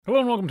Hello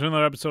and welcome to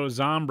another episode of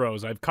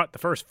Zombros. I've cut the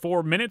first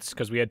 4 minutes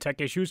because we had tech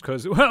issues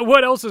because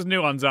what else is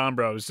new on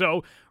Zombros?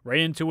 So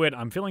right into it.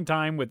 I'm filling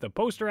time with the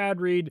poster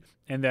ad read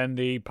and then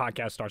the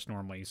podcast starts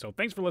normally. So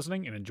thanks for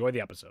listening and enjoy the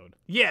episode.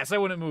 Yes, I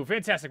wouldn't move.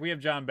 Fantastic. We have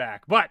John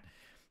back. But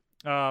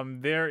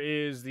there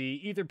is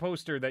the Ether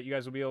poster that you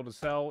guys will be able to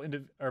sell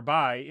or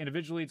buy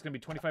individually. It's going to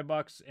be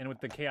 $25, and with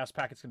the Chaos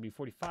Pack, it's going to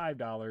be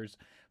 $45.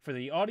 For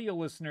the audio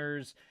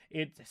listeners,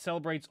 it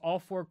celebrates all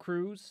 4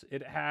 crews.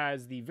 It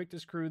has the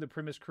Victus crew, the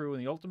Primus crew,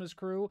 and the Ultimus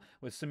crew,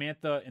 with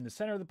Samantha in the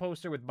center of the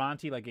poster, with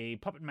Monty like a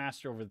puppet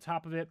master over the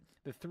top of it.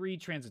 The 3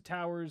 transit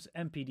towers,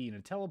 MPD, and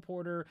a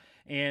teleporter,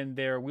 and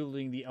they're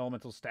wielding the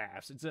elemental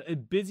staffs. It's a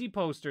busy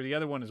poster. The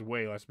other one is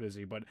way less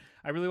busy, but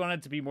I really wanted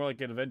it to be more like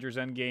an Avengers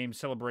Endgame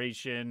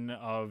celebration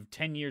of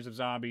 10 years of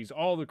zombies,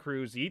 all the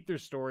crews, the Ether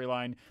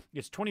storyline.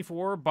 It's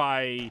 24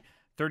 by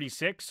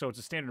 36, so it's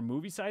a standard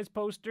movie-size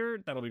poster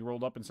that'll be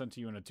rolled up and sent to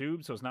you in a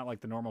tube, so it's not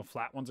like the normal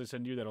flat ones I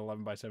send you that are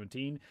 11 by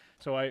 17.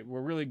 So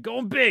we're really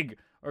going big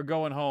or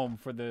going home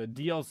for the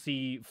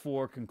DLC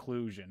 4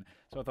 conclusion.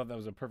 So I thought that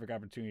was a perfect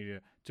opportunity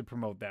to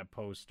promote that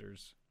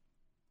posters.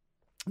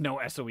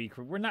 No SOE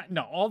crew.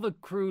 All the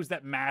crews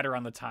that matter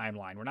on the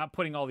timeline. We're not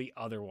putting all the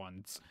other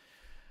ones.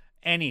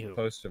 Anywho.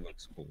 Poster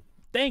looks cool.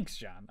 Thanks,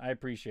 John. I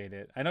appreciate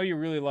it. I know you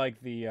really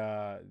like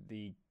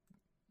the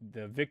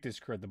Victus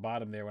crew at the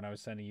bottom there when I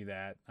was sending you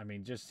that. I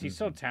mean, he's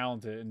so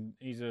talented, and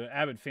he's an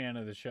avid fan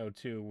of the show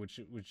too, which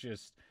was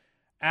just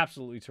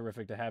absolutely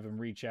terrific to have him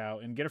reach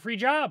out and get a free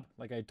job,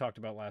 like I talked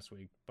about last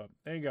week. But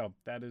there you go.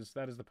 That is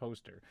the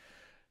poster.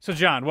 So,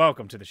 John,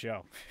 welcome to the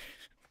show.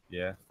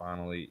 Yeah,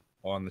 finally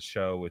on the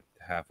show with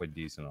halfway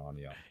decent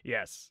audio.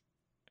 Yes.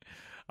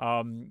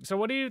 So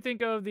what do you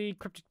think of the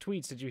cryptic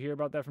tweets? Did you hear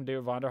about that from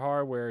David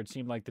Vonderhaar, where it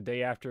seemed like the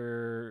day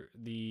after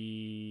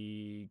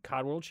the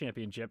COD World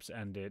Championships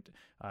ended,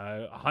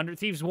 100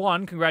 Thieves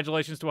won.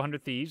 Congratulations to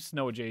 100 Thieves,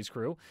 Noah J's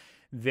crew.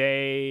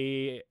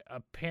 They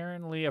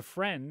apparently, a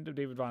friend of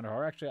David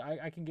Vonderhaar, actually,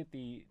 I can get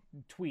the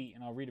tweet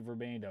and I'll read it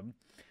verbatim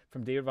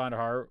from David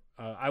Vonderhaar.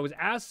 I was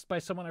asked by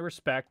someone I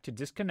respect to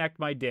disconnect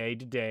my day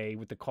to day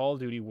with the Call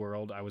of Duty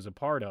world I was a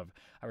part of.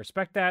 I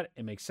respect that.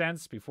 It makes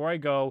sense. Before I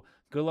go,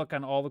 good luck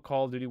on all the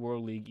Call of Duty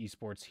World League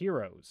esports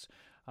heroes.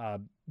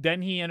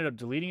 Then he ended up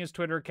deleting his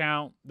Twitter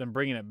account, then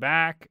bringing it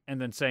back, and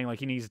then saying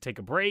like he needs to take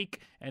a break.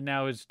 And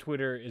now his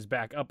Twitter is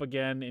back up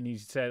again. And he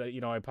said,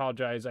 I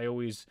apologize. I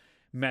always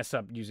mess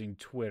up using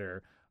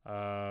Twitter.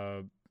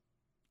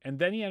 And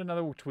then he had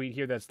another tweet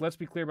here that's, let's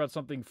be clear about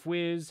something.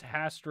 Fwiz,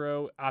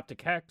 Hastro,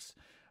 Optic Hex,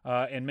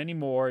 and many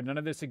more. None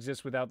of this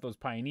exists without those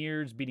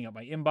pioneers beating up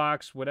my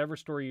inbox. Whatever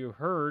story you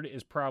heard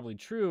is probably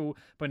true,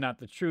 but not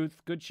the truth.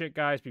 Good shit,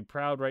 guys. Be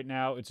proud right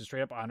now. It's a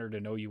straight up honor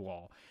to know you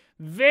all.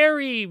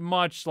 Very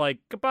much like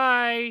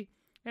goodbye.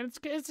 And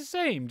it's the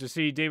same to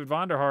see David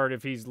Vonderhaar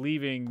if he's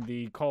leaving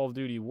the Call of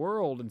Duty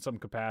world in some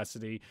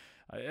capacity.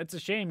 It's a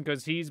shame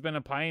because he's been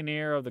a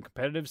pioneer of the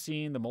competitive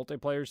scene, the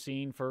multiplayer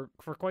scene for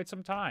quite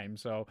some time.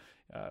 So,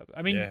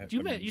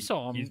 you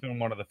saw him. He's been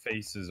one of the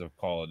faces of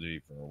Call of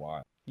Duty for a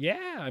while.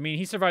 Yeah, I mean,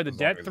 he survived the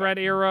death threat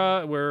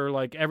era where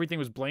like everything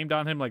was blamed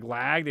on him, like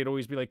lag. They'd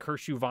always be like,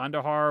 "Curse you,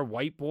 Vonderhaar."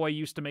 White Boy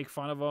used to make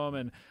fun of him,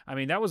 and I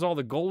mean, that was all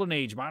the golden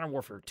age. Modern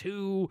Warfare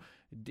 2.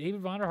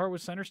 David Vonderhaar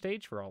was center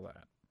stage for all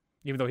that.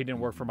 Even though he didn't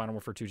work for Modern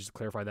Warfare 2, just to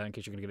clarify that in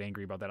case you're going to get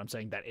angry about that. I'm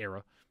saying that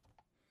era.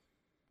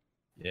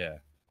 Yeah.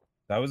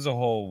 That was a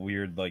whole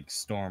weird like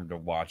storm to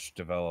watch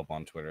develop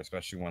on Twitter,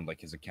 especially when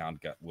like his account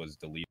was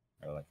deleted.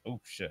 Or like,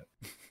 oh shit.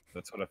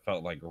 That's what it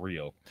felt like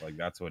real. Like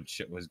that's when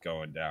shit was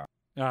going down.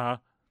 Uh-huh.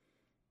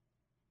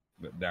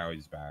 But now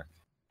he's back.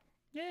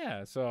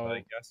 Yeah, so but I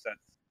guess that's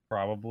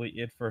probably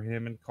it for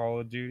him in Call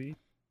of Duty.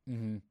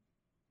 Mm-hmm.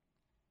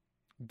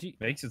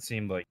 Makes it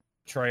seem like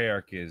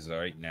Treyarch is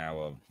right now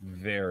a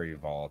very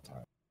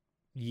volatile.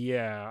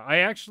 Yeah, I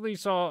actually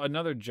saw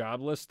another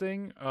job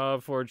listing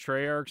for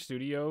Treyarch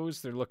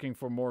Studios. They're looking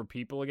for more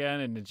people again,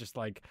 and it's just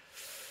like,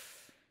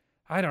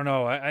 I don't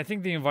know. I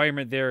think the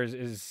environment there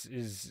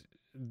is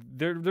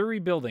they're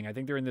rebuilding. I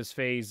think they're in this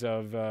phase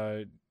of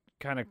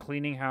kind of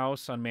cleaning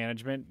house on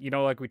management.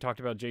 Like we talked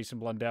about Jason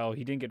Blundell,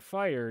 he didn't get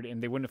fired,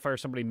 and they wouldn't fire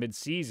somebody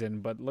mid-season.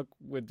 But look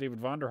with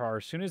David Vonderhaar,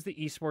 as soon as the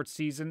esports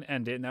season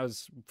ended, and that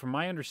was, from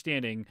my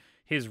understanding,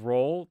 his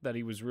role that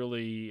he was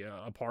really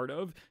a part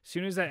of. As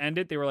soon as that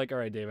ended, they were like, all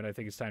right, David, I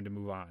think it's time to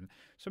move on.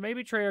 So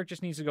maybe Treyarch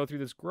just needs to go through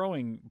this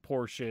growing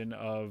portion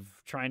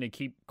of trying to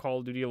keep Call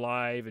of Duty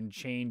alive and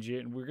change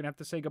it. And we're going to have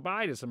to say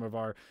goodbye to some of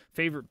our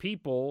favorite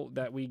people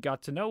that we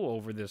got to know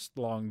over this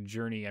long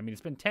journey. I mean,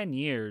 it's been 10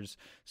 years.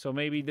 So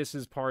maybe this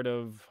is part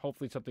of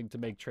hopefully something to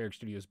make Treyarch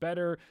Studios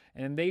better.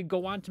 And they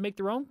go on to make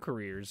their own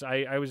careers.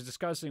 I was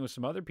discussing with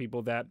some other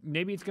people that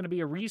maybe it's going to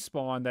be a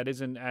respawn that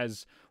isn't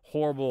as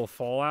horrible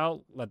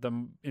Fallout that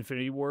the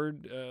Infinity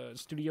Ward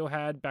studio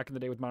had back in the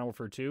day with Modern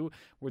Warfare 2,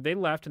 where they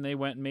left and they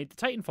went and made the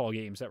Titanfall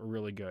games that were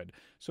really good.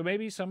 So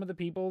maybe some of the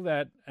people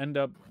that end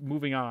up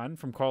moving on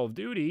from Call of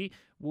Duty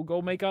will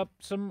go make up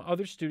some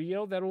other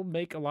studio that'll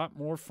make a lot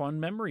more fun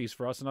memories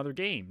for us in other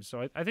games.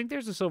 So I think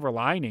there's a silver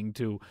lining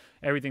to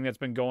everything that's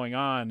been going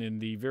on in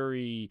the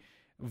very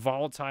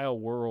volatile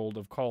world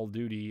of Call of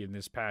Duty in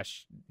this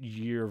past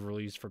year of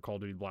release for Call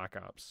of Duty Black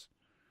Ops.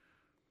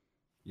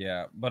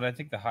 Yeah, but I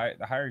think the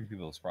hiring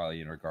people is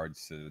probably in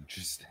regards to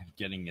just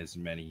getting as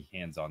many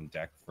hands on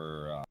deck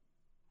for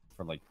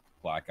like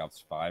Black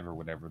Ops 5 or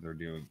whatever they're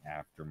doing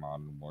after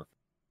Modern Warfare.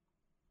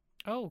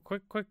 Oh,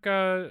 quick!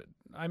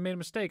 I made a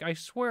mistake. I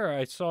swear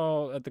I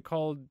saw at the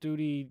Call of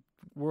Duty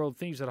World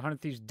Thieves that 100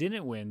 Thieves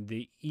didn't win.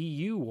 The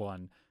EU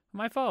won.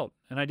 My fault,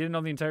 and I didn't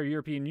know the entire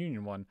European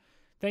Union won.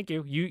 Thank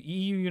you.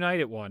 EU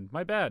United won.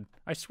 My bad.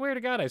 I swear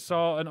to God, I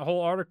saw a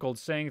whole article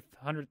saying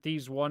 100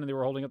 Thieves won, and they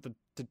were holding up the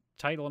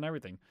title and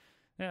everything.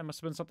 Yeah, it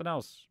must have been something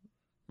else.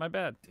 My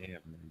bad. Damn,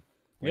 man.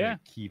 Yeah,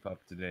 keep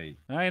up to date.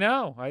 I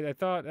know. I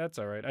thought that's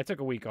all right. I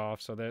took a week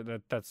off, so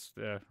that's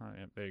yeah,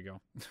 there you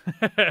go.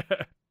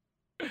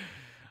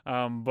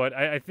 But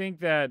I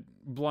think that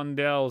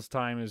Blundell's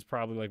time is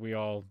probably like we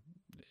all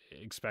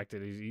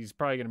expected. He's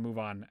probably going to move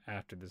on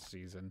after this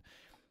season.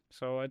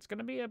 So it's going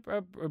to be a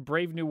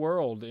brave new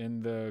world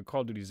in the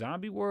Call of Duty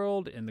Zombie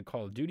world, in the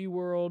Call of Duty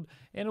world,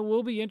 and it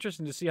will be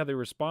interesting to see how they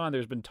respond.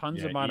 There's been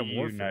tons of Modern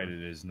Warfare.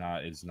 United is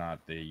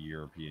not the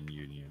European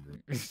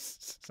Union.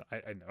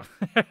 I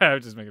know. I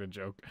was just making a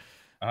joke.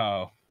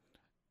 Oh.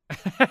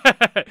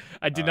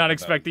 I did not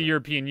expect the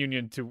European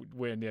Union to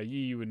win. Yeah,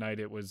 EU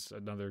United was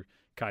another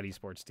COD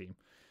esports team.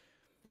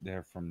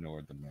 They're from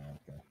North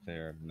America.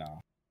 They're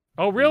not.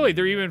 Oh, really?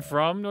 They're even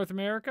from North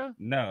America?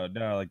 No,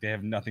 like they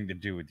have nothing to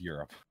do with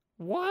Europe.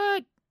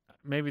 What?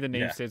 Maybe the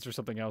name stands for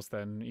something else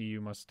then.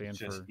 EU must stand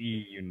just for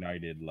EU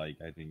United, like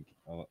I think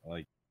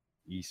like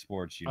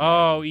esports United.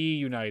 Oh, EU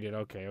United.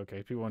 Okay.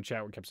 People in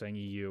chat kept saying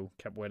EU,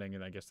 kept winning,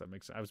 and I guess that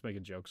makes sense. I was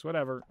making jokes.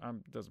 Whatever.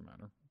 Doesn't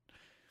matter.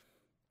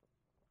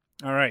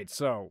 All right,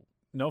 so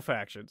no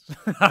factions.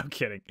 I'm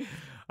kidding.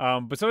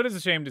 But so it is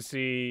a shame to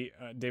see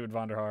David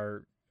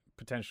Vonderhaar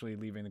potentially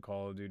leaving the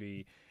Call of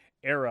Duty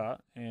era,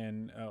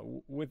 and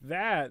with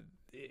that,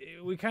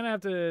 we kind of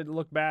have to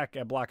look back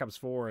at Black Ops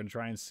 4 and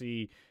try and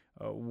see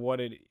what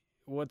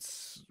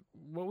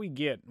we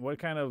get, what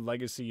kind of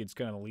legacy it's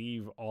going to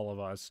leave all of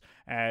us,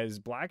 as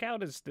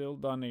Blackout has still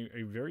done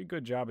a very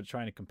good job at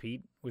trying to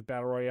compete with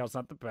Battle Royale. It's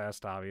not the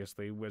best,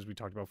 obviously, as we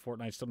talked about.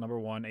 Fortnite's still number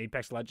one.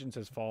 Apex Legends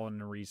has fallen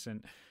in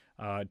recent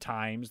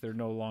times. They're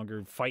no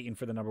longer fighting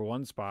for the number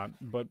one spot,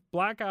 but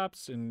Black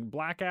Ops and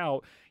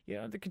Blackout,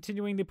 they're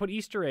continuing to put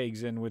Easter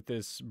eggs in with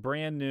this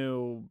brand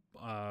new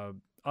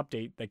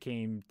update that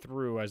came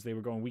through as they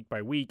were going week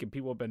by week, and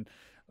people have been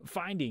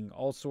finding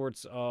all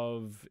sorts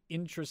of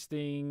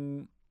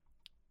interesting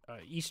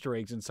Easter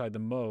eggs inside the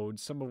mode,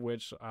 some of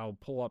which I'll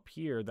pull up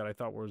here that I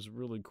thought was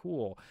really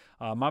cool.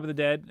 Mob of the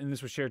Dead, and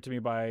this was shared to me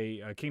by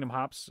Kingdom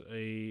Hops,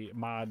 a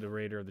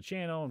moderator of the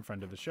channel and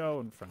friend of the show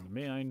and friend of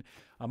mine.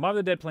 Mob of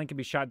the Dead plane can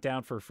be shot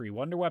down for a free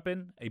wonder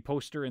weapon. A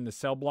poster in the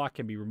cell block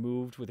can be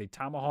removed with a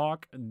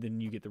tomahawk, and then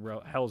you get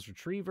the Hell's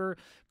Retriever.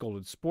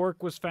 Golden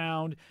Spork was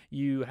found.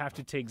 You have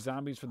to take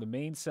zombies from the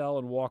main cell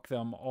and walk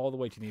them all the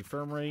way to the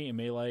infirmary. In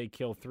melee,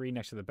 kill 3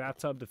 next to the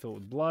bathtub to fill it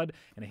with blood,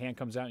 and a hand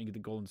comes out and you get the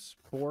Golden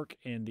Spork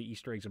and the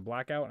Easter eggs in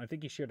Blackout. And I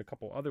think he shared a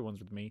couple other ones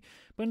with me.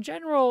 But in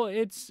general,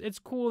 it's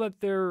cool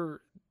that they're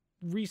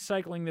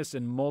recycling this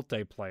in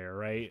multiplayer,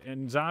 right?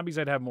 And zombies,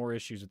 I'd have more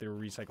issues if they were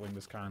recycling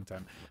this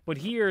content. But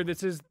here,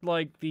 this is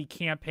like the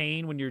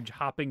campaign when you're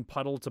hopping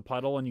puddle to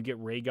puddle and you get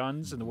ray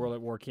guns in the World at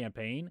War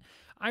campaign.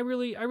 I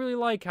really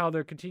like how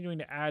they're continuing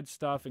to add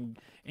stuff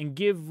and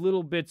give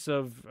little bits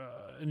of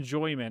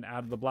enjoyment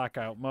out of the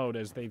Blackout mode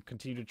as they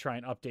continue to try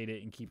and update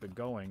it and keep it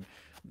going.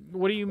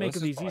 What do you make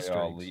of these Easter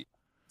eggs?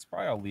 It's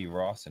probably all Lee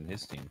Ross and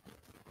his team.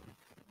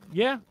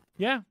 Yeah.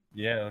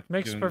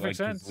 Makes perfect like,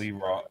 sense.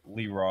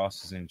 Lee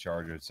Ross is in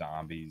charge of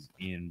zombies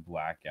in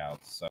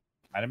Blackout, so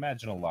I'd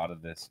imagine a lot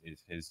of this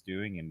is his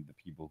doing and the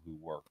people who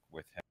work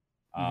with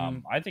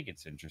him. I think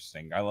it's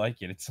interesting. I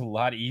like it. It's a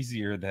lot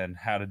easier than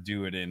how to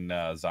do it in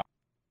zombies.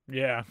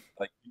 Yeah.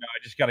 Like,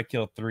 I just got to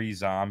kill 3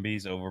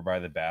 zombies over by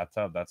the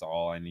bathtub. That's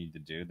all I need to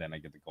do. Then I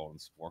get the Golden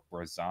Spork.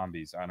 Whereas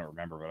zombies, I don't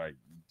remember, but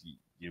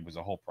it was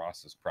a whole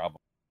process problem.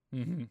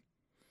 Mm-hmm.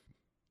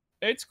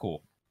 It's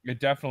cool. It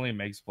definitely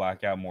makes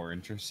Blackout more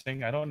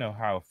interesting. I don't know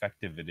how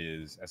effective it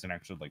is as an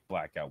actual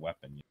Blackout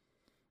weapon.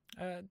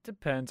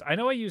 Depends. I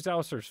know I used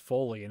Alistair's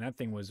Foley, and that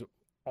thing was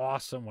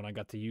awesome when I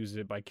got to use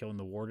it by killing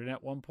the Warden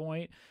at one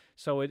point.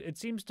 So it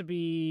seems to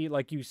be,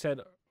 like you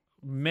said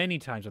many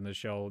times on the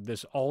show,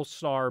 this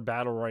all-star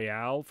battle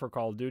royale for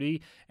Call of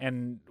Duty.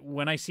 And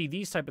when I see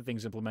these type of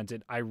things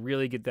implemented, I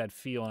really get that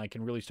feel, and I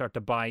can really start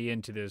to buy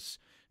into this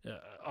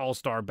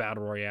all-star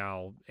battle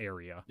royale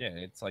area. Yeah,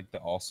 it's like the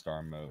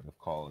all-star mode of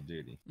Call of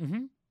Duty.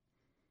 Mm-hmm.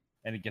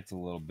 And it gets a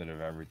little bit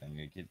of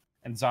everything.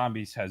 And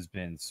zombies has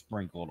been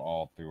sprinkled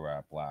all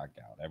throughout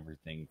Blackout.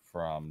 Everything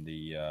from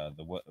the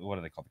what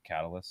are they called? The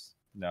Catalyst?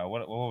 No,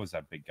 what was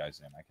that big guy's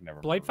name? I can never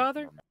remember.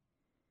 Blightfather?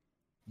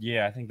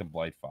 Yeah, I think the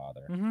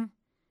Blightfather. Mm-hmm.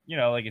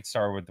 It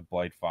started with the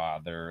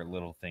Blightfather,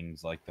 little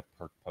things like the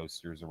perk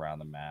posters around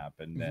the map,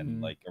 and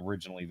then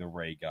originally the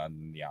ray gun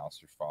and the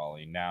Alistair's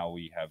Folly. Now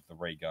we have the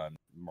ray gun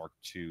Mark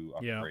II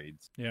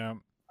upgrades. Yeah.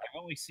 I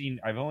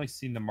I've only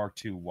seen the Mark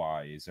II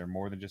Y. Is there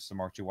more than just the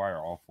Mark II Y, or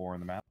all four in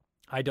the map?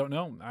 I don't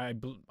know.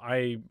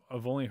 I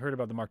have only heard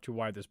about the Mark II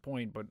Y at this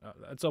point, but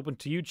it's open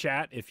to you,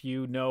 chat. If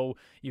you know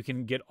you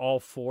can get all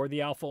four of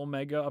the Alpha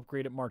Omega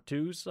upgraded Mark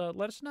IIs,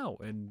 let us know,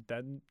 and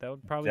that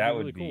would probably be That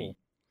really would cool. be.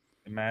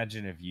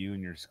 Imagine if you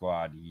and your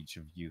squad, each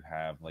of you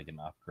have like an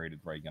upgraded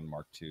ray gun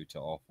Mark II to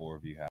all four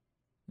of you have.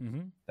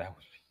 Mm-hmm. That would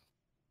be.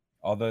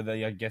 Although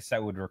I guess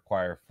that would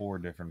require 4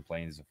 different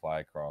planes to fly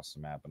across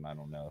the map, and I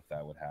don't know if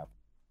that would happen.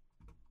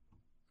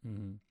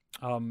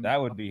 Mm-hmm.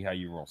 That would be how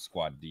you roll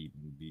squad deep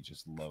and be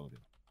just loaded.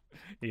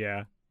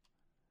 Yeah.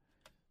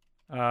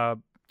 Uh,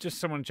 just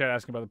someone in chat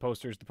asking about the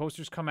posters. The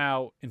posters come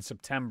out in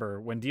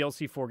September when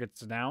DLC 4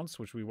 gets announced,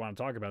 which we want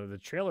to talk about. The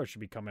trailer should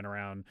be coming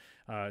around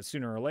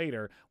sooner or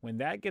later. When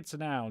that gets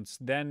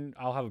announced, then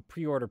I'll have a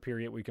pre-order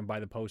period where you can buy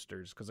the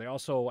posters, because I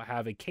also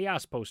have a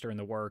Chaos poster in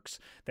the works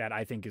that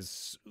I think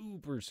is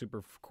super,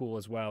 super cool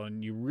as well,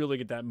 and you really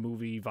get that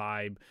movie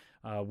vibe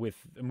with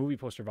a movie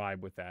poster vibe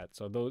with that.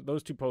 So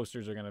those two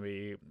posters are going to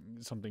be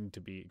something to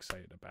be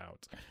excited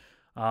about.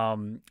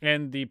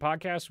 And the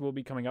podcast will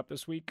be coming up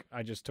this week.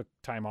 I just took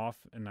time off,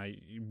 and I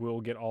will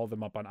get all of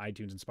them up on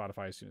iTunes and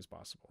Spotify as soon as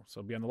possible.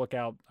 So be on the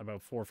lookout.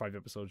 About 4 or 5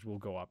 episodes will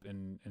go up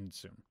in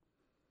soon.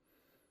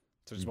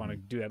 So just want to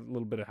do that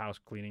little bit of house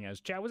cleaning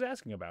as Chad was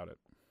asking about it.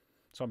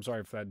 So I'm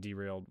sorry if that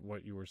derailed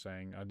what you were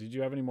saying. Did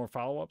you have any more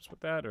follow-ups with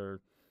that,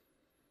 or?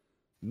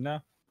 No,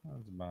 that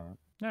was about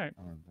it. All right,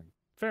 I don't think.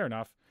 fair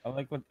enough. I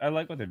like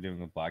what they're doing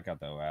with Blackout,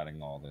 though,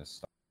 adding all this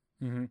stuff.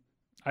 Mm-hmm.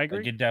 I agree.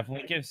 Like it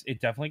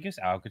definitely gives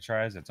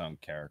Alcatraz its own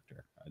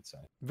character, I'd say.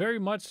 Very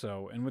much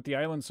so. And with the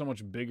island so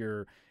much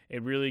bigger,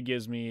 it really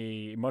gives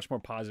me a much more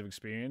positive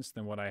experience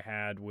than what I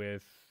had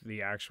with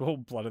the actual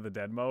Blood of the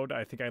Dead mode.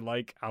 I think I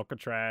like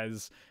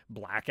Alcatraz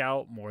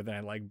Blackout more than I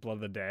like Blood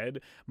of the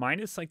Dead,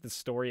 minus like the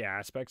story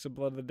aspects of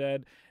Blood of the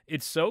Dead.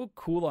 It's so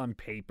cool on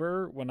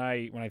paper when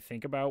I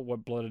think about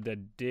what Blood of the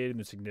Dead did and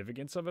the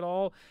significance of it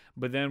all.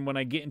 But then when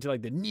I get into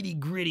like the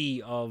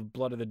nitty-gritty of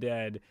Blood of the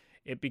Dead,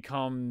 it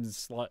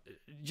becomes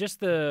just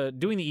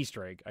doing the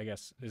Easter egg, I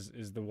guess,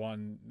 is the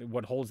one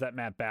what holds that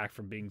map back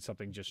from being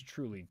something just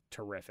truly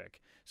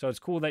terrific. So it's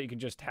cool that you can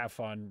just have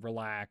fun,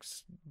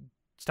 relax,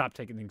 stop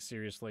taking things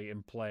seriously,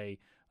 and play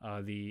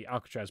the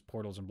Alcatraz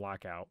portals and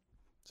Blackout.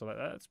 So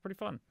that's pretty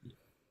fun.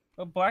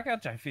 But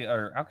Blackout,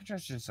 or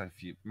Alcatraz, I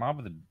feel Mob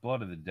of the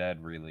Blood of the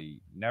Dead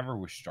really never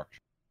was structured.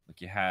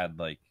 Like you had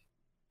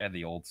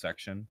the old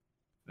section,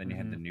 then you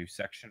had the new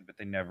section, but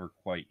they never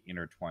quite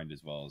intertwined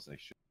as well as they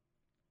should.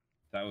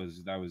 That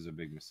was a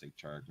big mistake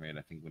Charg made,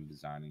 I think, when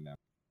designing them.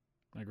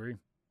 I agree.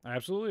 I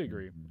absolutely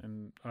agree.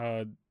 And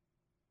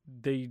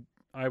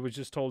I was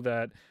just told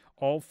that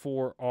all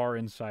 4 are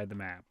inside the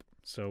map,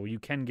 so you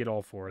can get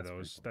all 4 of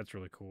those. Cool. That's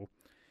really cool.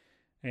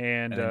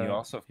 And then you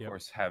also, of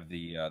course, have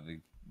the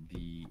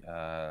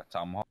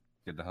Tomahawk,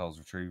 get the Hell's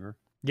Retriever.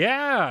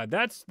 Yeah,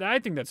 I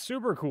think that's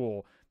super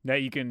cool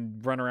that you can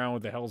run around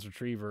with the Hell's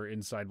Retriever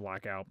inside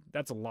Blackout.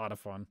 That's a lot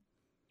of fun.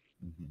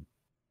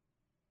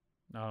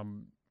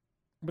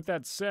 With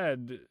that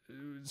said,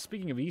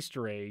 speaking of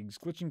Easter eggs,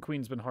 Glitching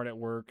Queen's been hard at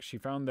work. She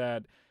found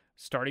that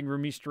starting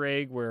room Easter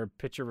egg where a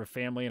picture of a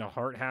family and a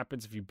heart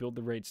happens if you build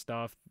the right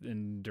stuff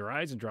in Der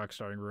Eisendrock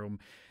starting room.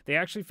 They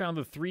actually found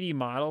the 3D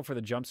model for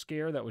the jump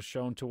scare that was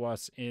shown to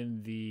us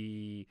in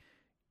the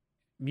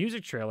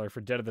music trailer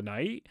for Dead of the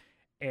Night.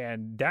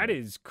 And that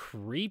is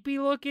creepy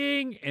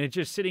looking, and it's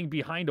just sitting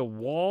behind a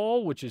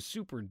wall, which is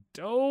super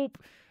dope.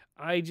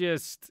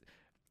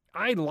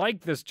 I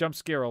like this jump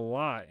scare a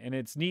lot, and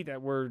it's neat that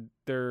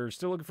they're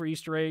still looking for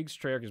Easter eggs.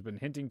 Treyarch has been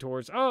hinting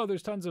towards,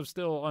 there's tons of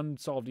still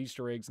unsolved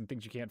Easter eggs and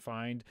things you can't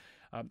find.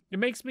 It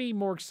makes me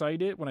more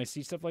excited when I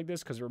see stuff like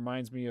this, because it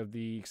reminds me of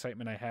the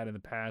excitement I had in the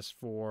past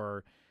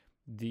for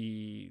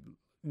the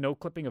no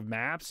clipping of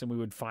maps, and we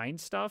would find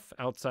stuff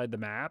outside the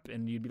map,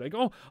 and you'd be like,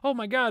 oh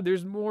my god,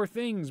 there's more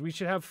things, we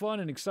should have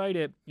fun and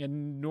excited.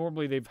 And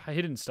normally they've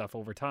hidden stuff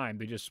over time.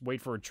 They just wait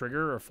for a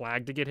trigger or a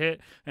flag to get hit,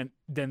 and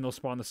then they'll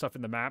spawn the stuff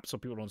in the map so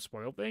people don't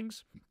spoil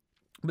things.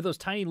 But those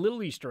tiny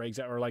little Easter eggs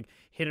that were like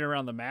hidden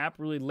around the map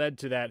really led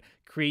to that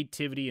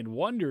creativity and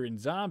wonder in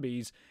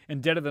zombies.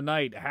 And Dead of the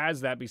Night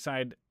has that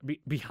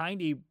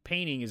behind a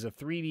painting is a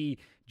 3D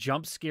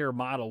jump scare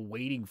model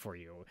waiting for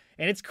you.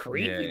 And it's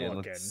creepy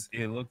looking.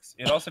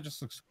 It also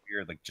just looks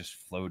weird, like just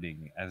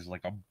floating as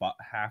like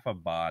half a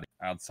body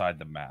outside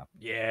the map.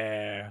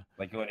 Yeah.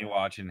 Like when you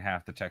watch and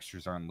half the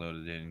textures aren't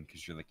loaded in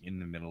because you're like in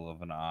the middle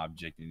of an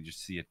object and you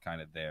just see it kind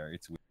of there.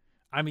 It's weird.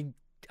 I mean,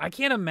 I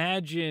can't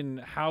imagine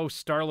how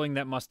startling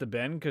that must have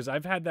been, because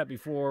I've had that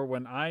before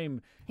when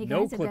I'm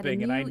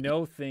no-clipping and I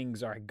know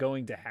things are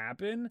going to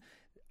happen.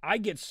 I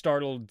get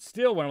startled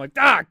still when I'm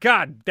like,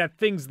 God, that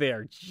thing's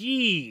there.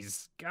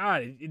 Jeez,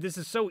 God, this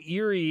is so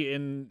eerie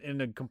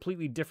in a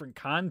completely different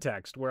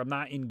context where I'm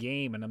not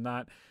in-game and I'm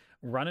not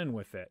running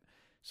with it.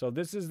 So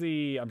this is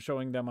I'm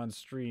showing them on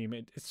stream.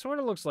 It sort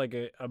of looks like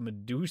a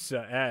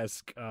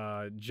Medusa-esque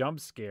jump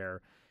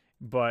scare,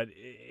 but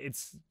it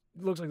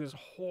looks like this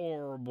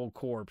horrible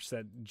corpse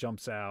that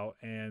jumps out.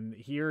 And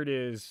here it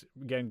is,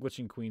 again,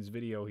 Glitching Queen's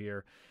video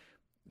here.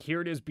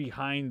 here it is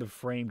behind the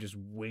frame, just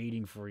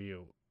waiting for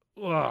you.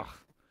 Ugh.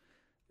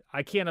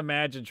 I can't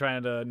imagine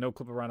trying to no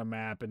clip around a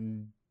map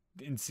and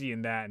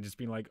seeing that and just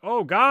being like,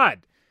 oh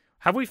God,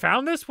 have we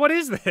found this? What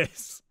is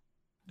this?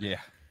 Yeah.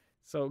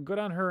 So good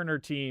on her and her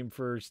team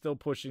for still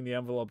pushing the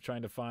envelope,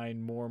 trying to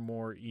find more and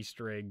more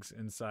Easter eggs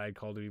inside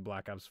Call of Duty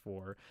Black Ops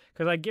 4.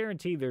 Because I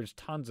guarantee there's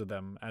tons of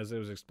them, as it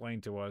was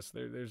explained to us.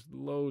 There's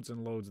loads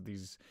and loads of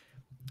these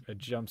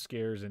jump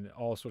scares and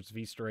all sorts of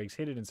Easter eggs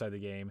hidden inside the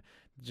game.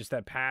 Just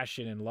that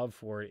passion and love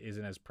for it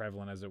isn't as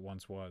prevalent as it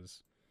once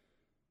was.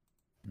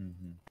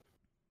 Mm-hmm.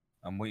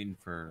 I'm waiting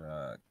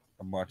for.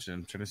 I'm watching.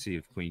 I'm trying to see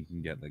if Queen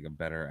can get like a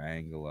better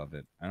angle of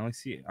it. I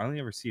only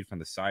ever see it from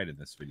the side in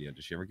this video.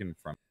 Does she ever get in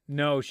front?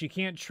 No, she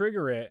can't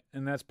trigger it,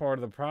 and that's part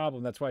of the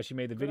problem. That's why she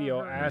made the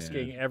video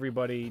asking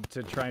everybody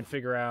to try and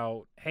figure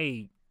out,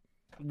 hey,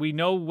 we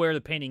know where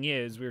the painting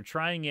is. We were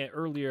trying it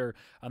earlier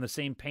on the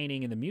same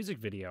painting in the music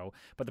video,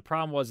 but the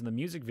problem was in the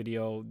music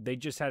video, they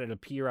just had it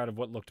appear out of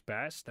what looked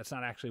best. That's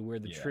not actually where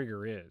the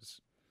trigger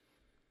is.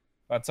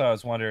 That's what I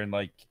was wondering,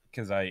 like,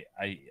 because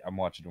I'm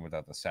watching it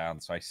without the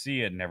sound, so I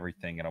see it and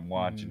everything, and I'm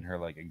watching her,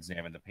 like,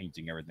 examine the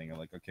painting and everything. I'm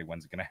like, okay,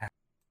 when's it going to happen?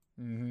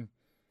 Mm-hmm.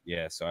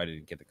 Yeah, so I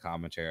didn't get the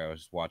commentary. I was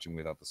just watching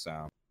without the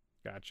sound.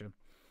 Gotcha.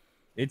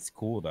 It's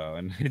cool, though,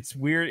 and it's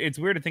weird. It's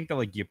weird to think that,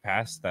 like, you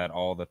pass that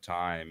all the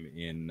time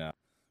in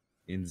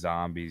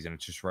Zombies, and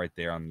it's just right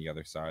there on the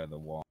other side of the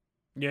wall.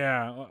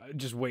 Yeah,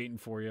 just waiting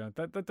for you.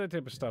 That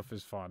type of stuff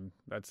is fun.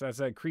 That's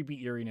that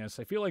creepy eeriness.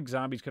 I feel like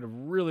Zombies could have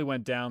really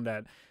went down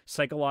that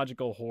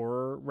psychological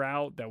horror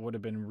route that would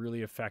have been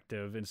really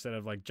effective instead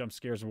of like jump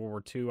scares in World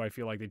War II. I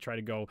feel like they try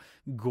to go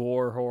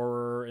gore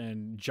horror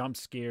and jump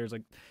scares.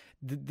 Like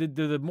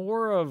the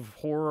more of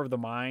horror of the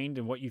mind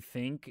and what you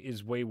think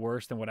is way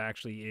worse than what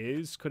actually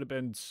is could have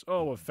been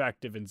so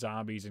effective in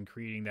Zombies and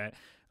creating that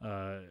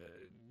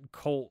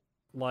cult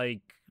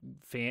like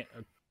fan.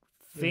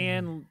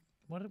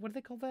 What do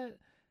they call that?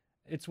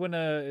 It's when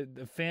the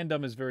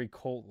fandom is very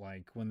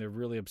cult-like, when they're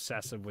really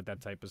obsessive with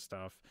that type of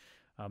stuff.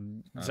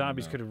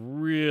 Zombies could have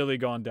really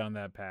gone down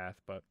that path,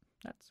 but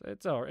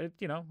it's all right.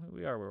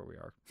 We are where we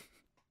are.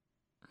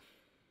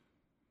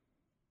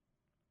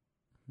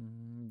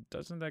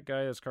 Doesn't that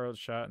guy that Scarlet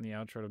shot in the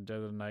outro of Dead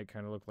of the Night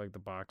kind of look like the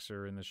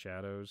boxer in the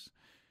shadows?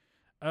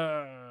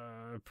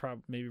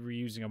 Maybe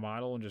reusing a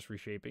model and just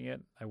reshaping it.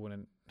 I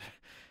wouldn't.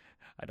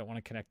 I don't want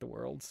to connect the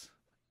worlds.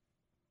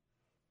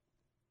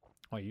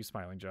 Why are you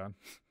smiling, John?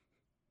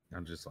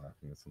 I'm just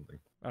laughing at something.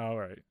 All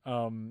right.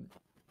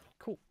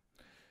 Cool.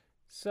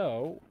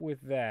 So with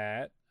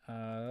that,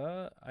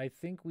 I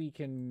think we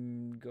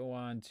can go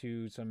on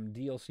to some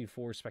DLC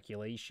 4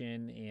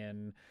 speculation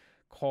and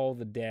Call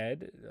the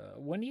Dead.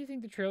 When do you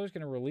think the trailer is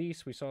going to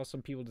release? We saw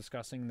some people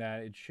discussing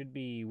that it should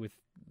be with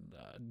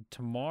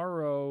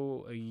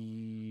tomorrow.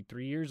 3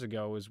 years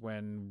ago is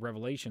when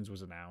Revelations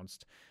was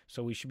announced,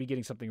 so we should be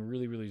getting something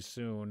really, really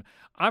soon.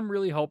 I'm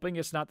really hoping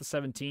it's not the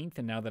 17th,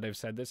 and now that I've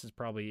said this, it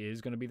probably is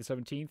going to be the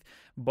 17th.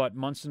 But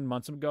months and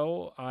months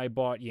ago, I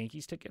bought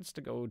Yankees tickets to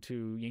go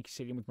to Yankee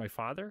Stadium with my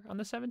father on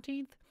the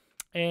 17th,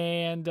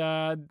 and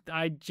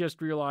I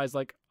just realized,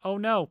 like, oh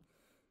no,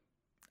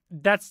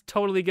 that's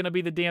totally going to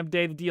be the damn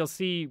day the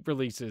DLC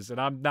releases,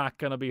 and I'm not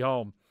going to be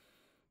home.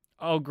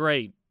 Oh,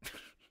 great.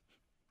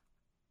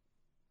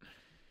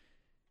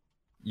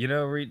 You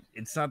know, Reed,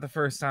 it's not the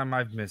first time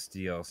I've missed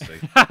DLC.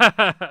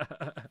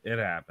 It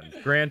happens.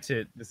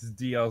 Granted, this is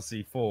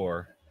DLC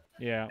 4.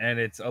 Yeah. And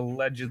it's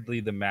allegedly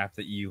the map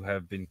that you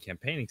have been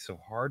campaigning so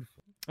hard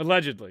for.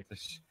 Allegedly.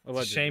 It's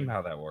a shame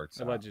how that works.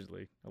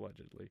 Allegedly.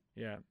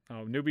 Yeah.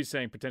 Newbie's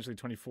saying potentially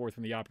 24th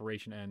when the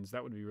operation ends.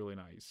 That would be really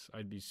nice.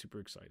 I'd be super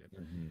excited.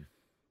 Mm-hmm.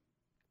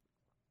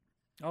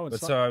 Oh, but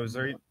so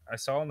I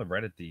saw on the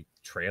Reddit the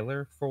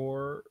trailer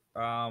for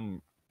I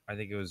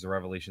think it was the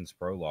Revelations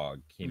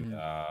prologue came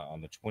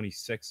on the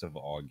 26th of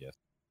August.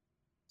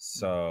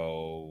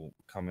 So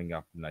coming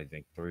up, I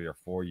think 3 or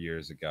 4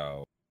 years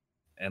ago.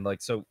 And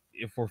like, so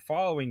if we're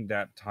following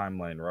that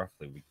timeline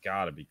roughly, we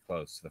gotta be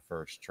close to the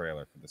first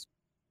trailer for this.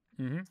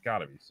 It's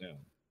gotta be soon.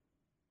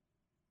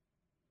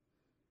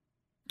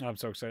 I'm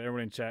so excited.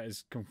 Everyone in chat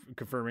is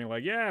confirming,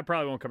 like, yeah, it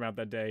probably won't come out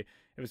that day.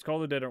 If it's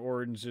called The Dead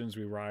Origins,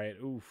 we riot.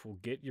 Oof, well,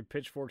 get your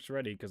pitchforks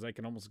ready, because I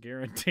can almost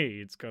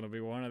guarantee it's going to be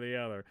one or the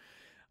other.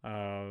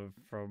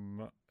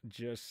 From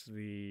just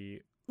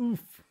the oof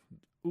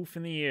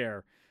in the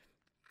air.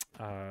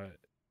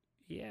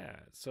 Yeah,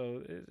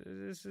 so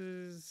this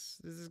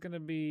is going to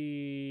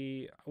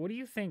be... What do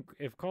you think,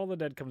 if Call of the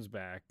Dead comes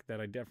back,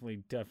 that I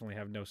definitely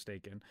have no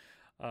stake in,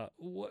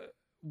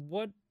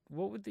 what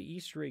would the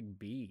Easter egg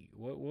be?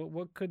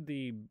 What could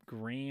the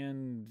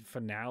grand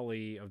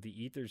finale of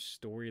the Ether's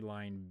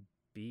storyline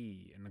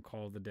be in the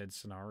Call of the Dead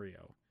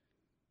scenario?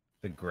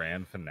 The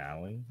grand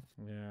finale?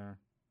 Yeah.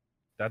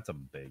 That's a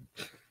big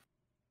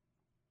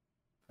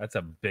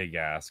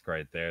ask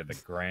right there.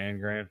 The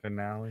grand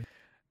finale.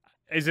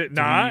 Is it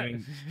not?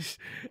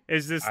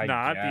 Is this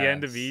not the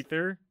end of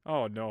Ether?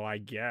 Oh no, I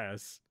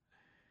guess.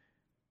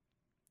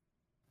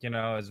 You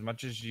know, as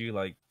much as you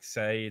like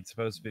say it's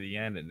supposed to be the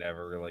end, it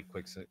never really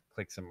clicks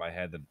in my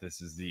head that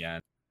this is the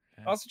end.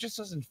 Also, just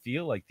doesn't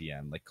feel like the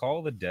end. Like Call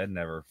of the Dead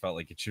never felt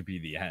like it should be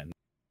the end.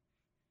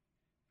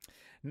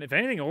 And if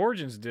anything,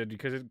 Origins did,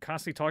 because it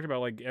constantly talked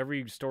about like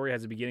every story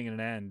has a beginning and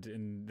an end,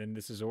 and then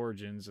this is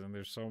Origins, and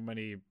there's so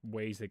many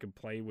ways they could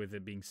play with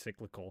it being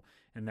cyclical,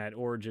 and that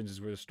Origins is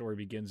where the story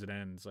begins and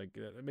ends. Like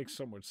that makes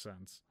so much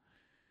sense.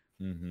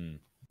 Mm-hmm.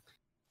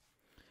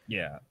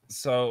 Yeah.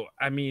 So,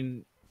 I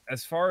mean,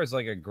 as far as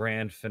like a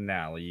grand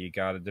finale, you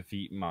got to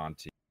defeat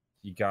Monty.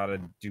 You got to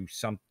do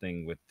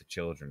something with the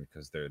children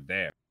because they're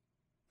there.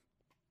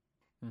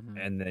 Mm-hmm.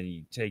 And then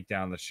you take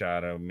down the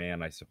Shadow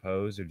Man, I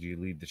suppose, or do you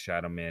leave the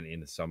Shadow Man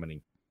in the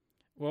summoning?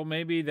 Well,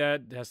 maybe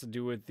that has to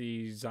do with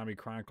the Zombie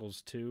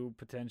Chronicles 2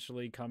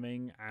 potentially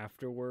coming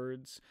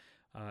afterwards.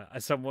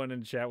 Someone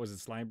in chat, was it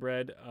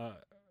Slimebread?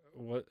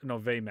 No,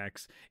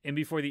 Vamex. And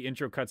before the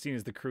intro cutscene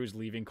is the crew's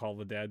leaving Call of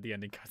the Dead, the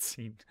ending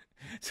cutscene.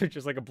 So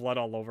just like a blood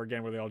all over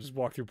again where they all just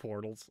walk through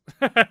portals.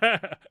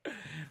 That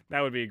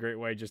would be a great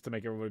way just to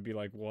make everybody be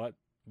like, what?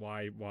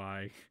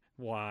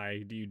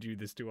 Why do you do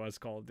this to us,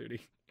 Call of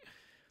Duty?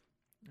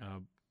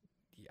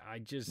 I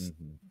just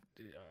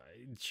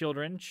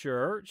children,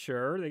 sure,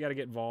 they got to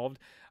get involved.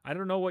 I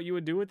don't know what you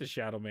would do with the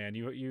Shadow Man.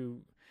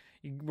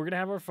 We're gonna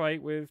have our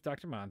fight with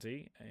Dr.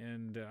 Monty,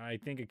 and I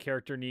think a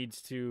character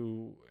needs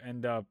to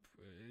end up.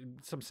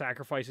 Some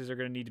sacrifices are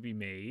gonna need to be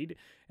made,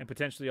 and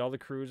potentially all the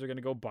crews are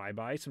gonna go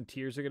bye. Some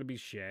tears are gonna be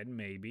shed,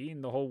 maybe,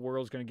 and the whole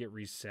world's gonna get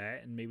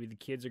reset, and maybe the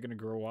kids are gonna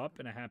grow up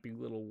in a happy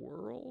little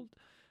world.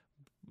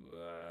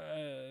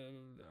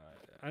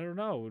 I don't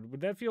know.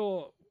 Would that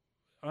feel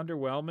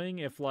underwhelming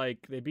if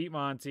like they beat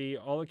Monty,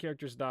 all the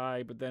characters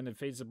die, but then it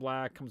fades to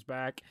black, comes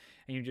back,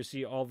 and you just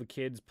see all the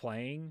kids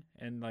playing,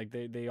 and like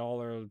they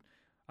all are.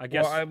 I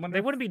guess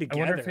they wouldn't be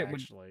together.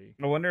 Actually,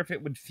 I wonder if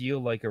it would feel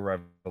like a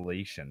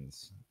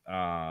Revelations.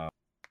 You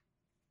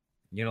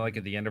know, like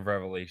at the end of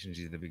Revelations,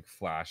 you see the big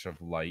flash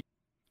of light.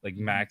 Like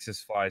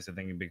Maxis flies, I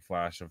think, a big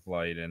flash of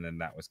light, and then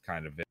that was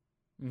kind of it.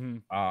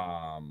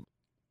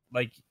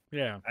 Like,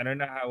 yeah, I don't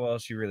know how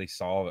else you really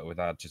solve it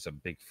without just a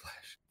big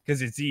flash,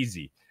 because it's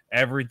easy.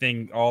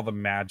 Everything, all the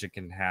magic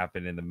can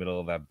happen in the middle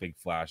of that big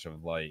flash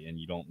of light, and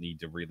you don't need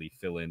to really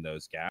fill in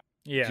those gaps.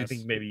 Yeah. Do you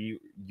think maybe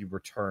you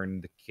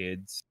return the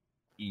kids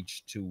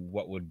each to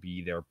what would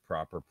be their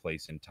proper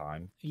place in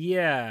time?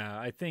 Yeah,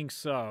 I think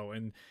so.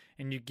 And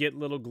you get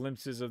little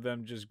glimpses of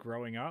them just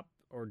growing up,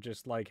 or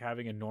just like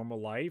having a normal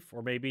life,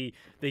 or maybe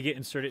they get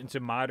inserted into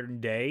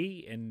modern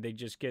day and they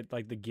just get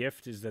like the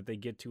gift is that they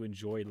get to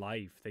enjoy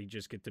life. They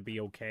just get to be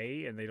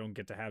okay, and they don't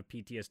get to have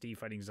PTSD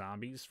fighting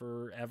zombies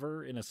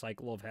forever in a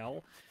cycle of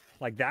hell.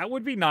 Like that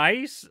would be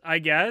nice, I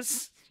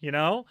guess, you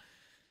know?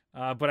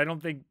 But I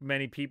don't think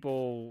many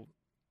people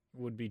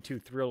would be too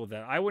thrilled with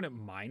that. I wouldn't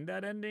mind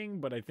that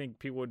ending, but I think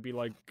people would be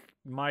like,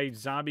 my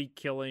zombie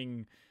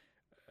killing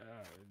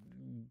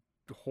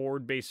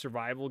horde based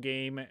survival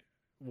game,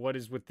 what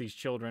is with these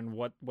children?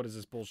 What is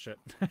this bullshit?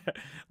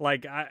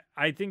 Like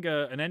I think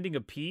an ending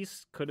of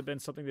peace could have been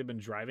something they've been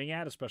driving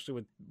at, especially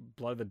with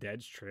Blood of the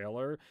Dead's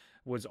trailer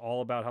was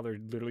all about how they're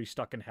literally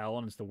stuck in hell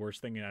and it's the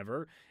worst thing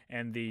ever,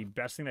 and the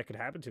best thing that could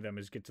happen to them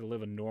is get to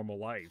live a normal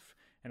life.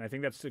 And I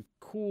think that's a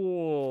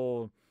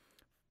cool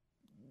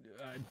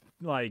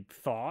like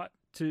thought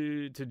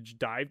to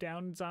dive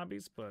down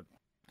zombies, but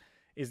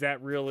is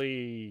that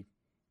really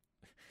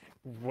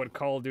what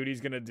Call of Duty is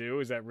going to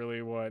do? Is that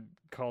really what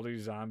Call of Duty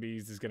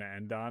Zombies is going to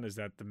end on? Is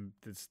that the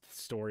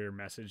story or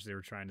message they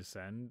were trying to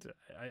send?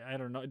 I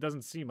don't know. It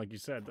doesn't seem, like you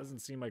said, it doesn't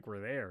seem like we're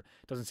there.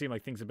 It doesn't seem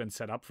like things have been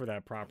set up for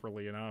that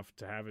properly enough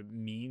to have it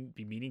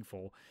be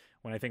meaningful,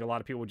 when I think a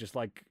lot of people would just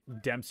like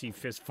Dempsey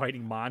fist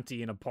fighting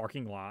Monty in a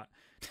parking lot.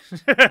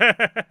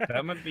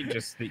 That might be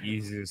just the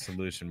easiest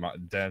solution.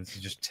 Dempsey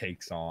just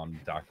takes on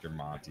Dr.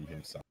 Monty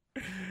himself.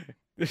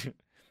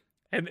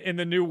 And in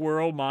the new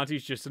world,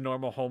 Monty's just a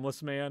normal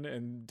homeless man,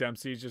 and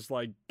Dempsey's just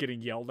like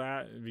getting yelled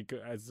at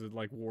as a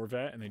like war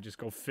vet, and they just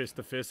go fist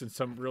to fist in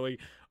some really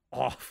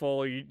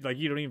awful. You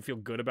don't even feel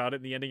good about it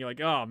in the ending. You're like,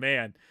 oh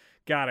man,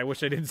 God, I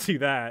wish I didn't see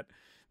that.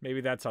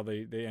 Maybe that's how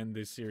they end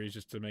this series,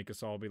 just to make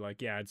us all be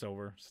like, yeah, it's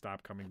over.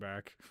 Stop coming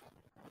back.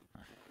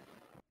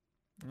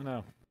 I don't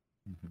know.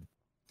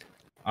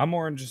 I'm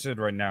more interested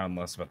right now and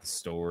less about the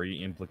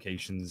story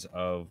implications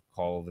of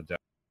Call of the Dead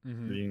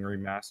being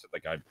remastered.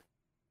 Like I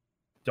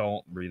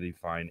don't really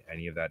find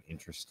any of that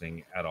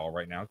interesting at all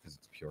right now because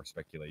it's pure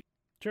speculation.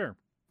 Sure.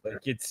 Like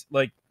it's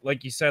like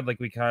you said, like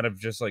we kind of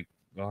just like,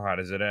 well, how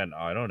does it end?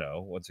 I don't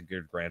know. What's a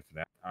good grand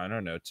finale? I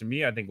don't know. To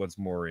me, I think what's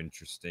more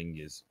interesting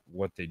is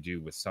what they do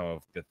with some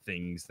of the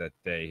things that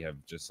they have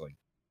just like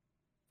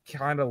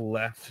kind of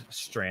left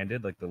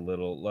stranded. Like the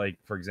little, like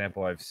for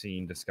example, I've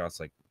seen discussed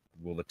like,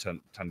 will the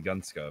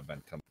Tunguska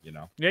event come? You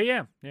know?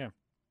 Yeah.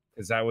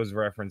 Because that was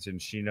referenced in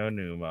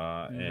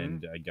Shinonuma,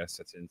 and I guess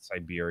that's in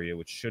Siberia,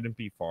 which shouldn't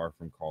be far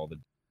from Call of the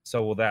Dead.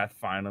 So will that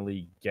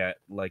finally get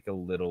like a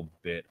little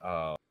bit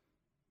of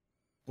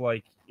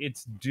like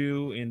it's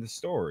due in the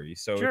story?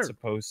 So it's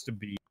supposed to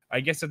be. I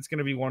guess it's going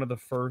to be one of the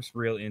first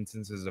real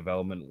instances of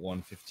Element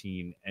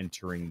 115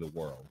 entering the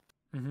world.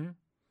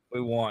 We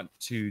want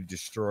to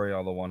destroy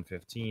all the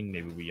 115.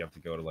 Maybe we have to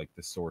go to like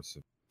the source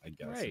of I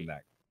guess, and Right.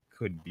 that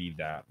could be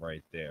that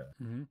right there.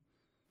 Mm-hmm.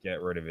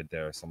 Get rid of it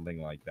there,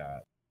 something like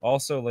that.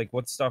 Also, like,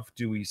 what stuff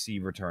do we see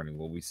returning?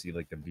 Will we see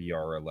like the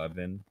VR11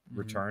 Mm-hmm.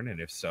 return?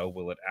 And if so,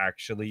 will it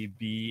actually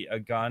be a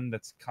gun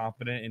that's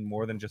competent in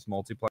more than just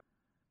multiplayer?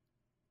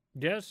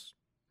 Yes.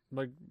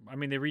 Like, I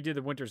mean, they redid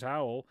the Winter's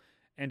Howl,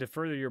 and to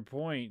further your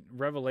point,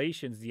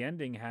 Revelations, the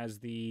ending has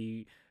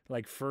the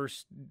like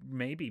first,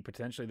 maybe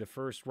potentially the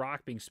first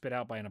rock being spit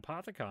out by an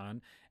apothecon,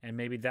 and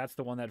maybe that's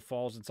the one that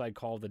falls inside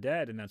Call of the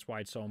Dead, and that's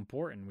why it's so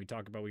important. We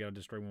talk about we got to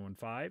destroy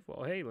 115.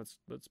 Well, hey, let's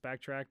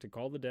backtrack to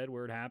Call of the Dead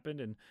where it happened,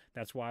 and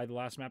that's why the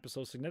last map is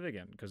so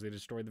significant because they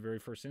destroyed the very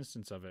first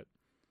instance of it.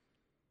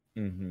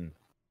 Mm-hmm.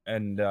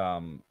 And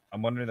I'm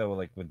wondering though,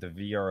 like with the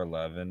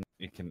VR11,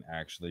 it can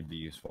actually be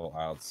useful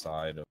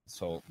outside of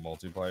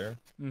multiplayer.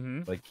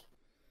 Mm-hmm. Like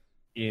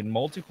in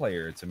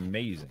multiplayer, it's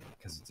amazing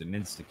because it's an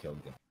insta kill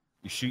gun.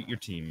 You shoot your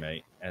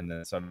teammate, and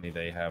then suddenly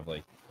they have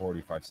like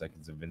 45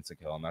 seconds of insta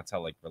kill, and that's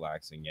how like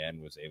Relaxing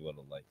End was able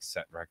to like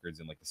set records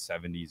in like the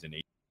 70s and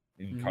 80s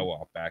in Mm-hmm.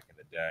 co-op back in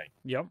the day.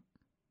 Yep.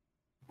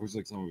 It was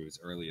like some of his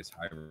earliest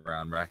high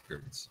round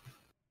records.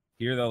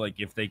 Here though, like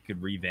if they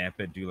could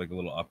revamp it, do like a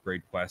little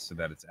upgrade quest so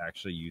that it's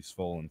actually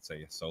useful in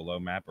say a solo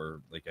map,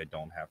 or like I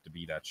don't have to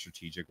be that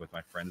strategic with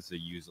my friends to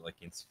use it like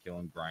insta kill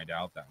and grind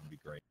out, that would be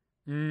great.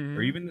 Or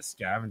Mm-hmm. even the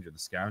scavenger. The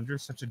scavenger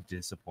is such a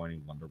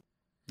disappointing wonder.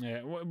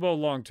 Yeah. Well,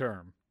 long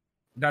term.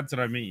 That's what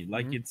I mean.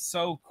 Like Mm-hmm. it's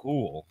so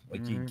cool.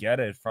 Like you Mm-hmm. get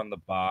it from the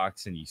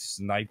box and you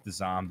snipe the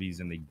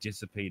zombies and they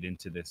dissipate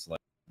into this like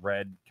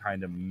red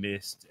kind of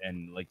mist,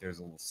 and like there's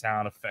a little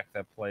sound effect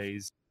that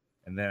plays,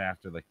 and then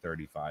after like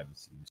 35 it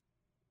seems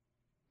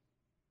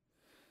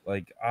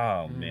like,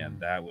 oh man, Mm.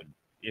 that would,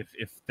 if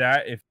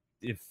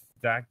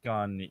that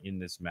gun in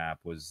this map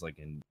was like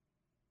in,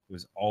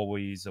 was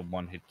always a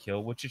one hit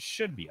kill, which it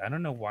should be. I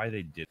don't know why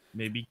they did.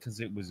 Maybe because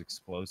it was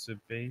explosive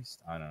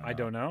based. I don't I know.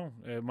 don't know.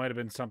 It might have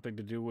been something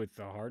to do with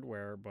the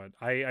hardware, but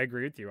I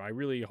agree with you. I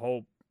really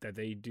hope that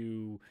they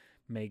do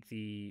make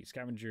the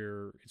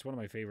scavenger. It's one of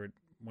my favorite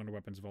wonder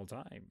weapons of all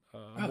time. Oh,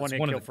 One it's hit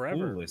one of kill the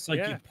forever. coolest. Like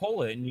you Yeah.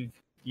 pull it and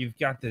you've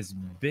got this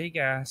big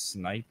ass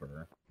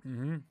sniper,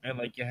 Mm-hmm. and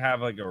like you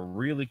have like a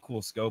really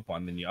cool scope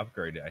on. Then you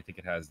upgrade it. I think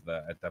it has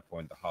the, at that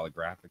point, the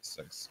holographic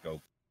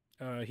scope.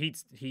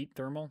 Heat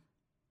thermal.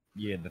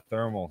 Yeah, the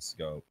thermal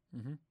scope.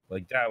 Mm-hmm.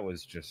 Like that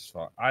was just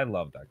fun. I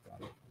love that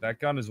gun. That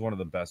gun is one of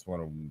the best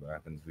Wonder Woman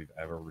weapons we've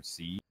ever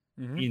received,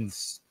 Mm-hmm. in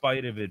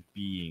spite of it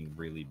being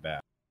really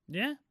bad.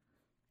 Yeah.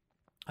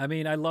 I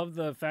mean, I love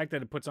the fact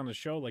that it puts on the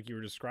show like you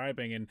were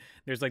describing, and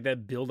there's like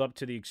that build up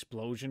to the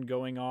explosion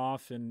going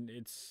off, and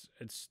it's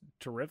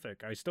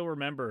terrific. I still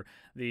remember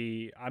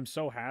the. I'm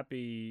so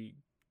happy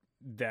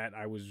that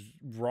I was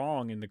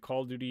wrong in the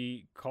Call of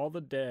Duty Call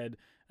the Dead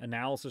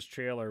analysis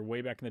trailer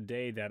way back in the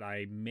day that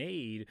I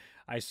made.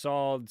 I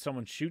saw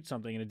someone shoot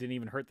something and it didn't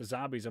even hurt the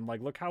zombies. I'm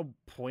like, look how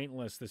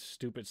pointless this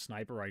stupid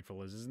sniper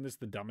rifle is. Isn't this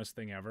the dumbest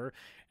thing ever?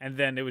 And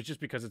then it was just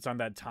because it's on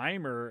that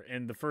timer,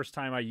 and the first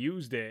time I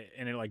used it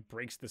and it like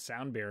breaks the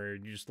sound barrier,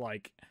 and you're just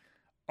like,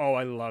 oh,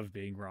 I love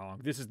being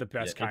wrong. This is the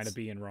Yeah, best kind of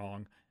being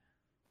wrong.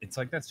 it's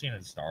like that scene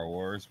in Star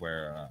Wars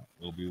where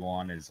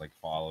Obi-Wan is like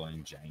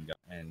following Jango,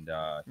 and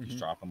he's Mm-hmm.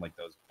 dropping like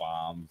those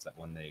bombs that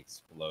when they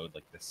explode,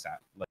 like the sound,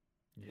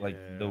 like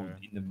the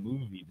Yeah. in the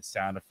movie, the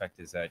sound effect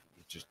is that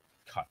it just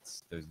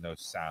cuts. There's no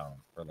sound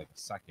for like a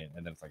second,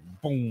 and then it's like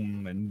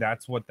boom, and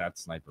that's what that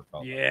sniper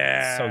felt like.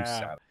 It's so Yeah.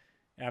 sad.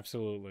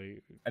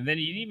 Absolutely. And then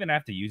you didn't even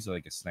have to use it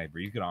like a sniper.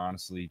 You could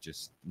honestly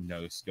just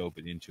no scope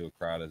it into a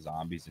crowd of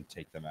zombies and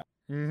take them out.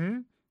 Mm-hmm.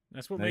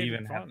 That's what They made it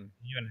even had fun.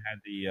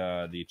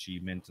 the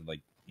achievement to like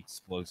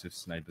explosive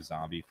snipe a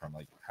zombie from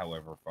like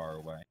however far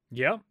away.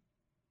 Yep.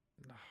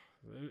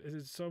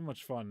 It's so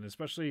much fun,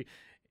 especially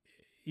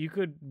you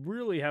could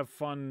really have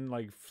fun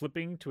like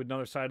flipping to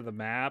another side of the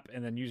map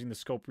and then using the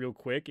scope real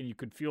quick, and you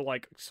could feel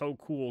like so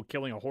cool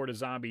killing a horde of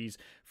zombies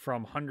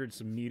from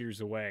hundreds of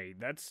meters away.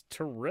 That's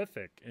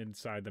terrific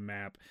inside the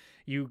map.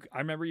 I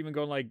remember even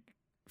going like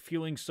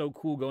feeling so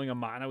cool going a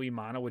mano a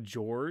mano with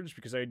George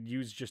because I'd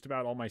use just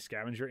about all my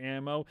scavenger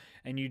ammo,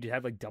 and you'd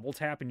have like double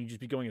tap and you'd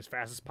just be going as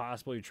fast as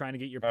possible. You're trying to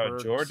get your Oh,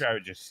 George, perks. I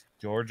would just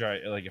George. I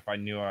like if I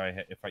knew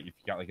if you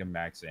got like a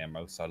max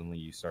ammo, suddenly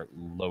you start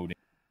loading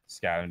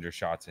scavenger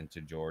shots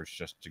into George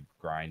just to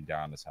grind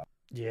down his health.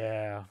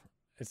 Yeah.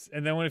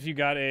 And then if you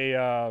got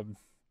a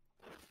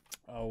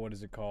oh, what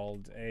is it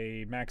called?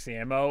 A max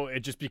ammo, it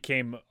just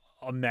became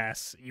a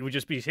mess. You would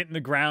just be hitting the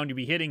ground, you'd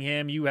be hitting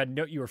him, you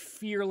were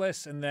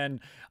fearless. And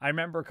then I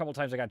remember a couple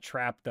times I got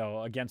trapped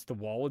though against the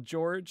wall with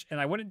George, and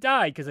I wouldn't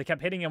die because I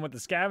kept hitting him with the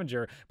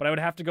scavenger, but I would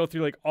have to go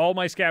through like all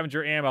my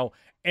scavenger ammo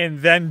and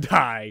then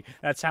die.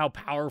 That's how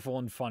powerful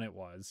and fun it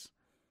was.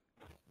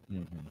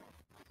 Mm-hmm.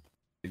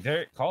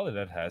 Call of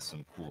Dead has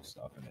some cool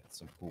stuff in it,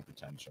 some cool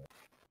potential.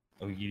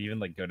 Oh, you could even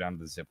like go down to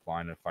the zip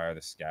line and fire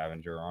the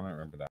scavenger on it.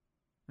 Remember that?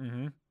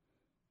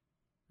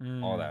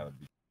 Mm-hmm. All that would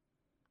be.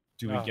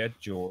 Do we Oh. get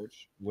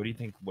George? What do you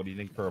think? What do you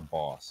think for a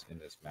boss in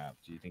this map?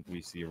 Do you think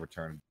we see a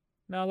return?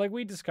 Now, like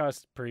we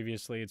discussed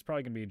previously, it's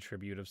probably going to be a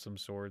tribute of some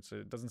sorts.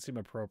 It doesn't seem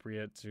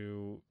appropriate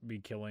to be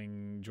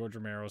killing George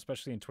Romero,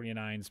 especially in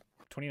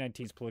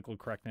 2019's political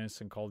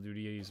correctness, and Call of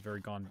Duty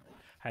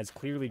has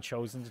clearly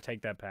chosen to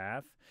take that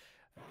path.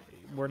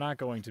 We're not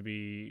going to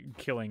be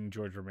killing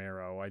George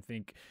Romero. I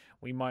think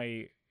we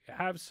might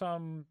have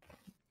some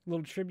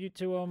little tribute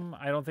to him.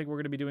 I don't think we're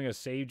going to be doing a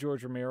Save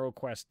George Romero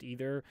quest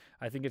either.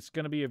 I think it's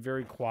going to be a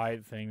very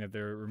quiet thing that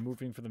they're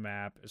removing from the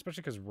map,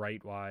 especially because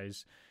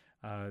right-wise,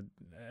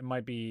 it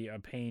might be a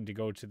pain to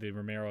go to the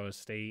Romero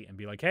estate and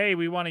be like, hey,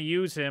 we want to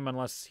use him,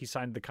 unless he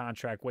signed the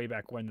contract way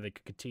back when they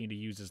could continue to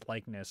use his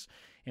likeness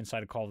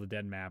inside a Call of the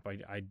Dead map.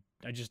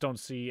 I just don't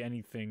see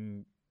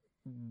anything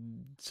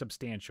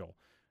substantial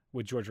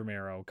with George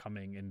Romero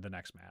coming in the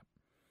next map.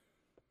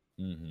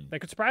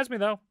 That could surprise me,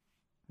 though.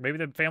 Maybe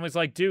the family's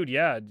like, dude,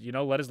 yeah,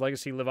 let his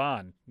legacy live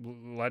on.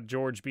 Let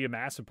George be a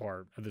massive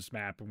part of this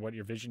map and what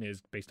your vision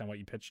is based on what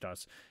you pitched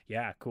us.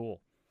 Yeah,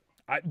 cool.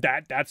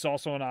 That's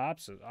also an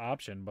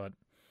option, but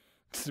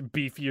it's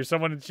beefier.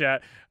 Someone in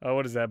chat,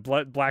 what is that?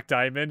 Black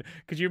Diamond?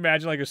 Could you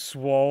imagine like a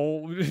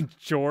swole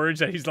George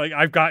that he's like,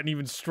 I've gotten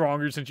even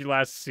stronger since you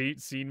last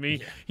seen me.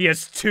 Yeah. He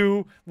has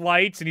 2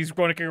 lights and he's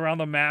going around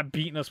the map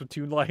beating us with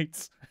 2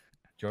 lights.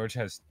 George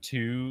has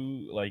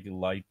 2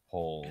 light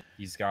poles.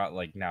 He's got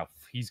now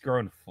he's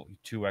grown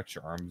 2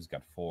 extra arms. He's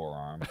got 4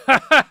 arms.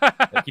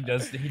 He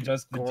does the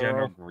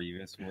General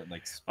Grievous where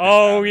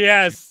oh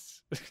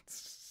yes.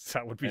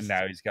 That would be. And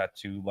now he's got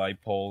 2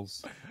 light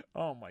poles.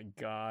 Oh my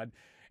god.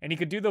 And he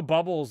could do the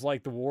bubbles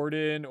like the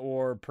Warden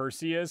or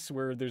Perseus,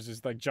 where there's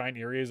this giant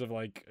areas of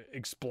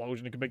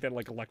explosion. It could make that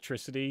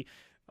electricity.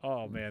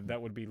 Oh man,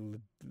 that would be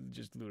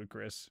just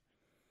ludicrous.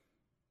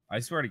 I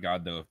swear to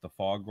God, though, if the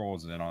fog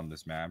rolls in on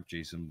this map,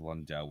 Jason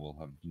Blundell will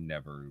have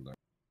never learned.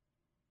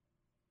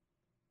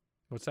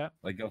 What's that?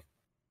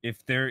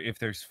 If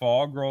there's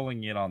fog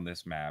rolling in on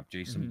this map,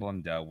 Jason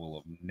Blundell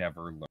will have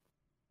never learned.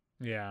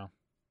 Yeah.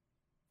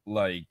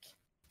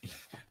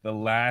 The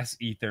last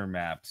Ether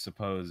map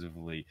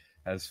supposedly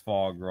has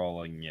fog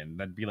rolling in.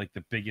 That'd be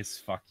the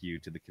biggest fuck you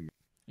to the community.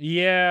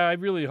 Yeah, I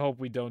really hope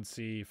we don't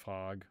see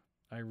fog.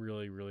 I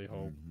really, really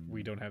hope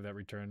we don't have that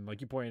return.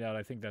 Like you pointed out,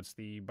 I think that's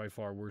the by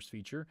far worst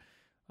feature.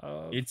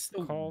 It's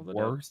the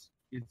worst.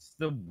 It's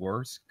the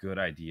worst good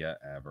idea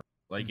ever.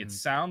 It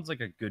sounds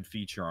like a good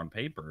feature on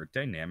paper,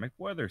 dynamic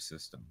weather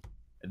system.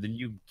 And then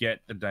you get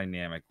the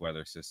dynamic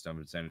weather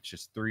systems, and it's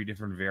just 3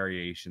 different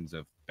variations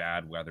of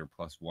bad weather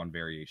plus 1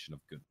 variation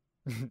of good.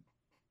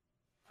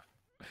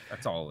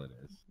 That's all it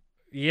is.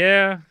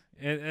 Yeah,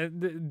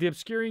 and the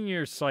obscuring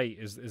your sight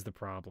is the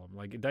problem.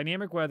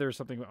 Dynamic weather is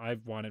something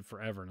I've wanted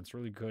forever, and it's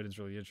really good. It's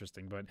really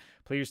interesting, but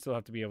players still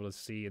have to be able to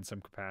see in some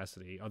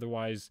capacity.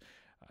 Otherwise,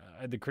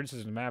 the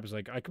criticism of the map is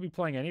I could be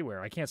playing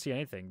anywhere. I can't see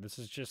anything. This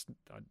is just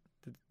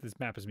this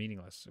map is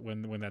meaningless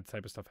when that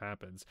type of stuff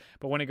happens.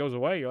 But when it goes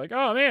away, you're like,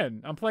 oh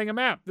man, I'm playing a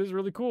map. This is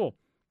really cool.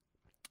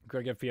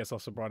 Greg FPS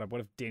also brought up,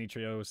 what if Danny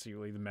Trejo was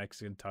secretly the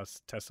Mexican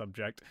test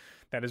subject?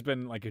 That has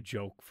been a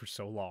joke for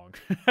so long.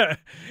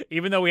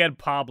 Even though we had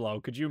Pablo,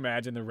 could you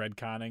imagine the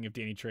retconning if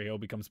Danny Trejo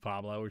becomes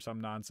Pablo or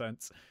some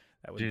nonsense?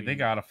 Dude, they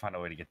gotta find a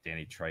way to get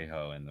Danny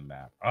Trejo in the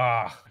map.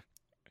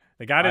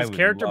 They got his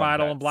character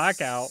model in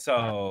Blackout.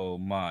 So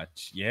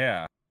much,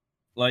 yeah.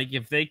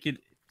 If they could,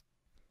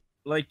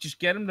 just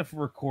get him to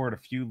record a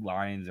few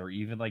lines, or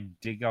even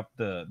dig up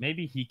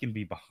maybe he can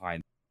be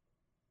behind,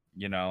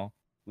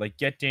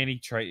 get Danny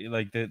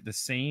Trejo, the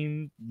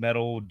same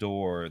metal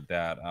door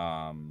that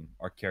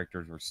our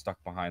characters were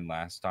stuck behind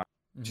last time.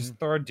 Just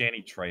throw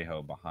Danny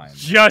Trejo behind.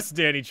 Just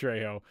Danny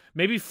Trejo.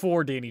 Maybe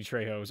 4 Danny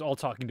Trejos all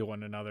talking to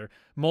one another.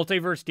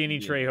 Multiverse Danny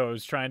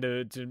Trejos trying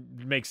to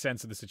make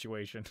sense of the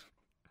situation.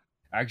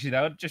 Actually,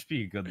 that would just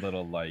be a good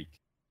little a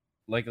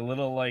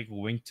little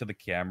wink to the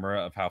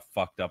camera of how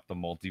fucked up the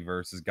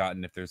multiverse has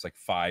gotten if there's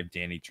 5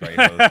 Danny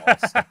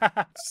Trejos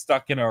all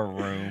stuck in a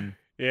room.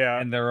 Yeah.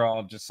 And they're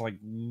all just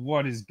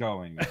what is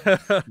going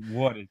on?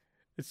 What is...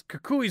 It's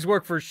Kukui's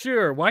work for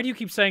sure. Why do you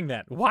keep saying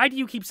that? Why do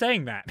you keep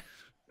saying that?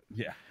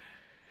 Yeah.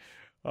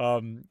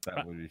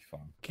 That would be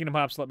fun. Kingdom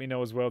Hops let me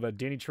know as well that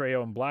Danny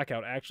Trejo in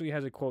Blackout actually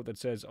has a quote that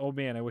says, "Oh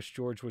man, I wish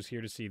George was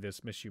here to see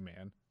this. Miss you,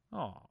 man."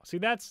 Oh, see,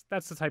 that's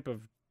the type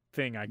of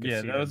thing I could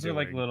see. Yeah, those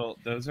are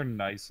those are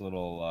nice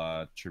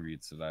little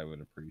tributes that I would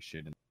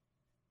appreciate.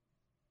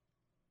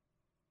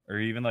 Or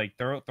even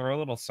throw a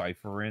little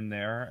cipher in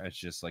there as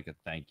just a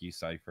thank you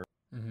cipher.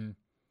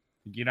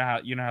 You know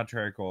how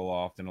Treyarch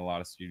often a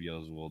lot of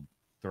studios will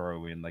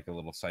throw in a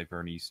little cipher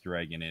and Easter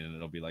egg in it, and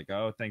it'll be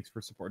oh, thanks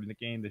for supporting the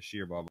game this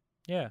year, blah blah.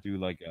 Yeah.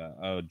 Do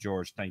oh,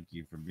 George, thank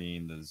you for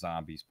being the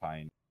zombies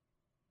pioneer.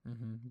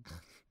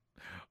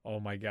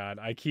 Oh my god,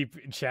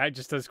 chat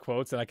just does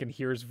quotes and I can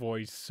hear his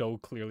voice so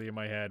clearly in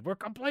my head. We're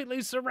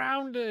completely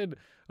surrounded.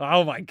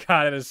 Oh my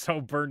god, it is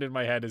so burned in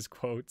my head, his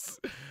quotes.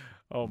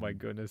 Oh my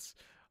goodness.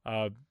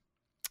 Someone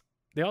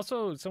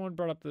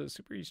brought up the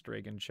Super Easter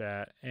egg in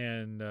chat,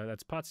 and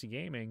that's Potsy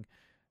Gaming.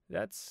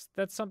 That's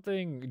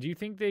something. Do you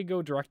think they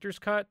go director's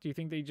cut? Do you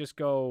think they just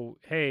go,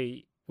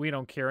 hey, we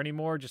don't care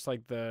anymore, just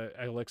like the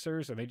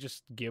elixirs, and they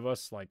just give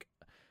us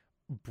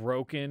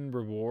broken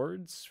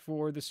rewards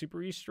for the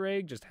super Easter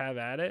egg, just have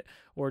at it?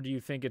 Or do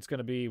you think it's going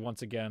to be,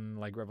 once again,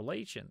 like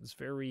Revelations,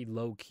 very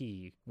low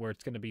key, where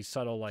it's going to be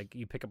subtle, like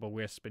you pick up a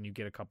wisp and you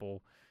get a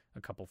couple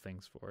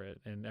things for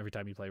it, and every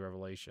time you play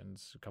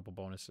Revelations, a couple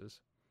bonuses?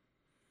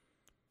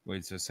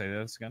 Wait, so say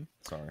this again?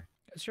 Sorry.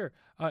 Sure.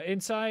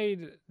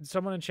 Inside,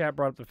 someone in chat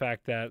brought up the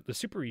fact that the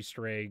super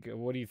Easter egg,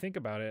 what do you think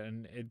about it?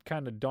 And it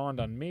kind of dawned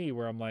on me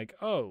where I'm like,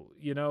 oh,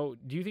 do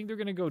you think they're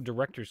going to go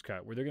director's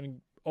cut, where they're going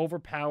to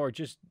overpower,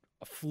 just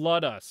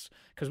flood us?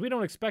 Because we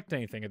don't expect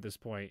anything at this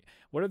point.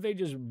 What if they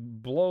just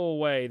blow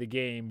away the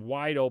game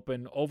wide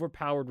open,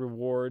 overpowered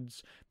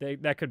rewards?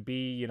 That could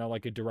be,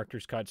 like a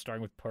director's cut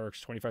starting with perks,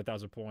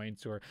 25,000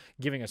 points, or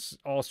giving us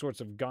all sorts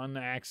of gun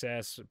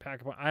access,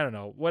 I don't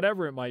know,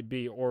 whatever it might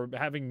be, or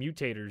having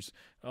mutators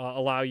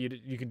allow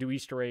you can do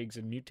Easter eggs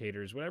and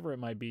mutators, whatever it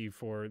might be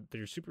for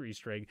their super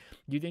Easter egg.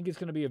 Do you think it's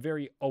going to be a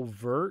very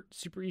overt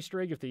super Easter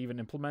egg if they even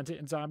implement it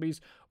in Zombies,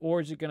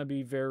 or is it going to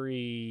be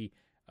very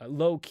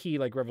low key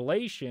like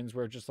Revelations,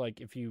 where just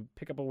like if you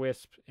pick up a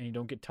wisp and you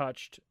don't get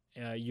touched,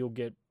 you'll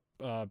get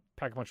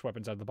pack-a-punch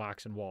weapons out of the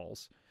box and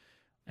walls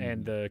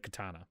and the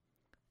katana?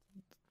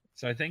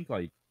 So I think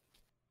like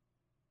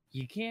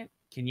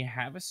can you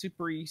have a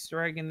super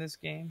Easter egg in this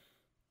game?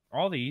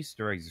 All the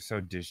Easter eggs are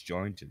so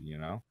disjointed,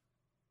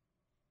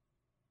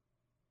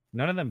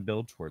 None of them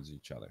build towards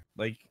each other.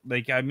 Like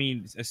I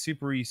mean, a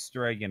super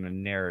Easter egg in a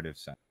narrative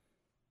sense.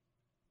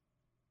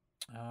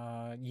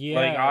 Yeah.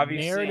 Like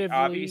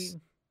narratively,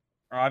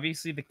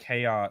 obviously the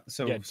chaos.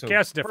 So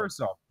chaos is different.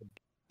 First off,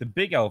 the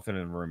big elephant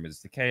in the room is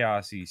the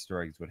chaos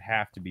Easter eggs would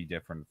have to be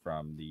different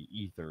from the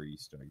ether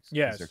Easter eggs.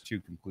 Yes, they're two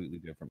completely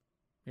different.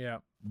 Yeah.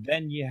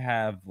 Then you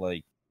have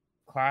like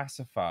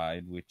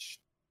classified, which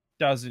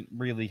doesn't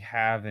really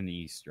have an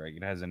Easter egg.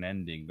 It has an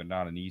ending, but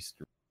not an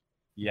Easter egg.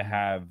 You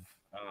have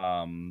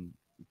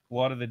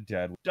Blood of the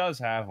Dead, which does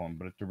have one,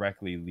 but it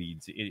directly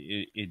leads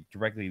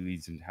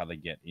into how they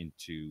get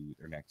into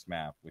their next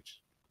map, which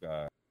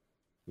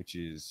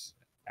is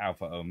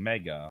Alpha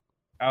Omega.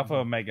 Alpha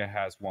Omega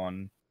has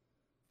one.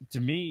 To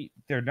me,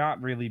 they're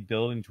not really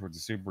building towards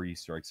a super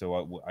Easter egg,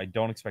 so I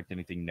don't expect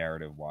anything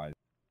narrative wise.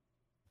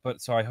 But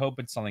so I hope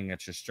it's something that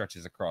just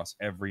stretches across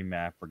every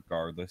map,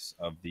 regardless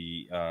of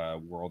the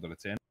world that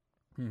it's in.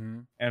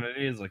 And it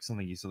is like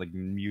something you said, like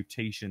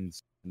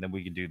mutations, and then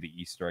we can do the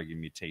Easter egg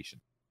and mutation.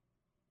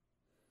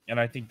 And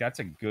I think that's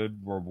a good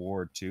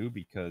reward too,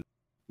 because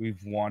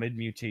we've wanted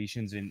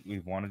mutations and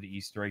we've wanted the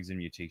Easter eggs and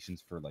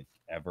mutations for like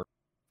ever.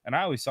 And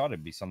I always thought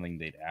it'd be something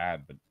they'd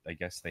add, but I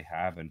guess they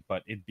haven't.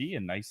 But it'd be a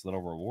nice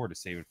little reward to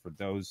save it for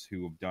those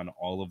who have done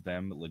all of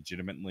them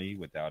legitimately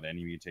without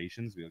any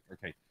mutations. Be like,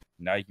 okay,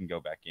 now you can go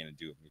back in and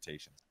do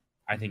mutations.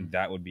 I think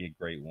that would be a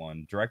great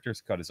one.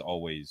 Director's Cut is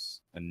always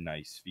a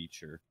nice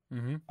feature.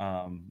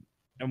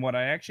 And what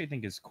I actually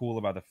think is cool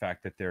about the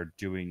fact that they're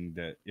doing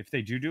if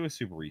they do a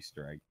super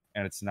Easter egg,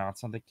 and it's not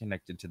something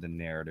connected to the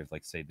narrative,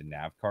 like say the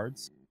nav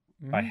cards,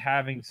 by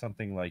having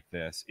something like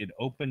this, it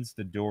opens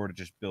the door to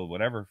just build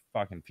whatever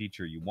fucking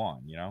feature you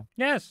want,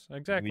 Yes,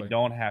 exactly.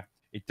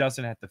 It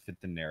doesn't have to fit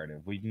the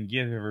narrative. We can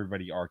give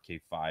everybody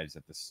RK5s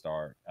at the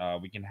start.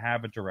 We can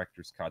have a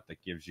director's cut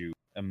that gives you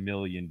a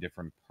million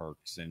different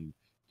perks and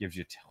gives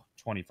you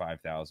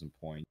 25,000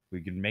 points.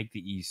 We can make the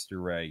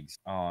Easter eggs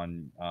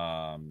on.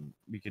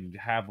 We can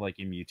have like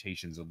in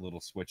mutations a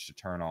little switch to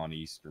turn on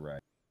Easter egg.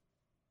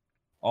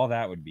 All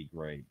that would be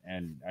great.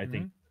 And I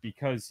think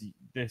because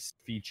this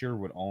feature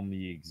would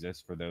only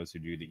exist for those who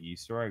do the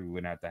Easter egg, we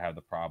wouldn't have to have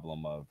the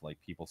problem of like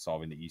people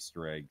solving the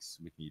Easter eggs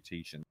with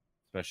mutations,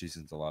 especially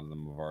since a lot of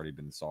them have already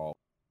been solved.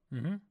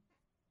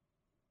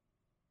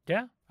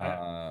 Yeah.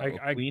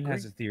 Queen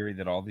has a theory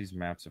that all these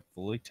maps are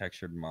fully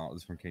textured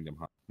models from Kingdom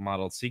Hearts,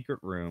 modeled secret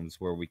rooms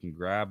where we can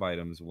grab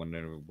items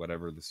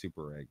whatever the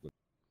super egg would.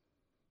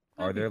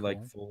 Are there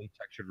like fully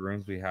textured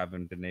rooms we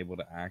haven't been able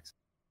to access?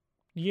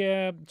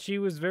 Yeah, she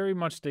was very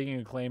much staking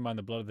a claim on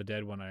the Blood of the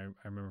Dead one, I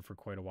remember, for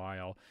quite a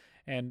while.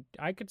 And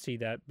I could see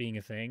that being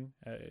a thing.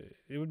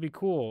 It would be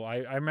cool. I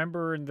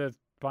remember in the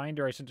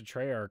binder I sent to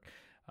Treyarch,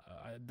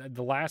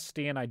 the last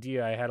stand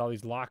idea, I had all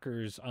these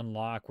lockers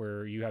unlock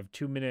where you have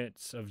 2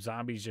 minutes of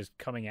zombies just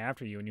coming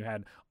after you, and you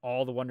had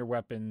all the wonder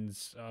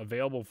weapons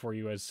available for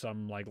you as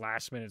some like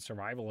last minute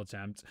survival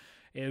attempt.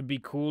 It would be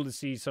cool to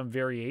see some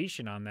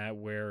variation on that,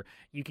 where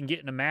you can get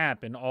in a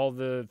map and all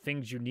the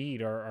things you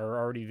need are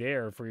already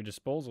there for your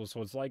disposal.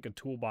 So it's like a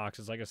toolbox,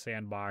 it's like a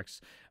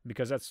sandbox,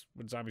 because that's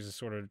what zombies has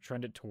sort of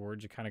trended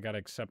towards. You kind of got to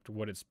accept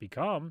what it's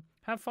become.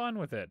 Have fun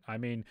with it. I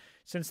mean,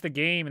 since the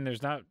game, and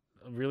there's not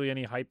really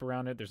any hype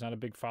around it, there's not a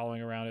big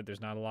following around it, there's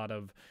not a lot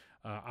of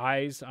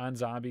eyes on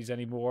zombies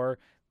anymore.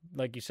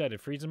 Like you said, it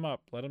frees them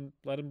up. Let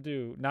them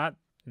do. Not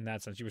in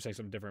that sense. You were saying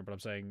something different, but I'm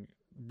saying,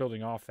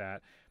 building off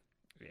that,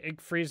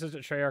 it frees the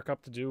Treyarch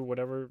up to do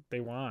whatever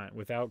they want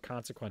without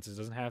consequences.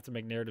 It doesn't have to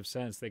make narrative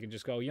sense. They can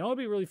just go, it'd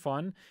be really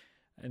fun.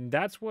 And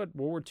that's what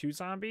World War II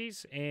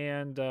Zombies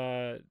and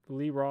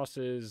Lee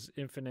Ross's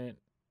Infinite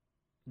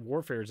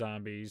Warfare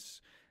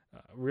Zombies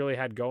really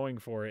had going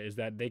for it is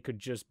that they could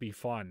just be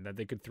fun, that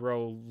they could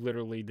throw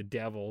literally the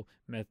devil,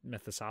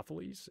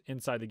 Mephistopheles,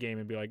 inside the game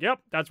and be like, yep,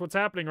 that's what's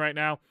happening right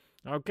now.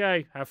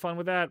 Okay, have fun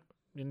with that.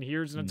 And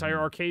here's an entire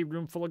Mhm. arcade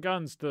room full of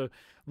guns to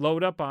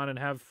load up on and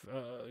have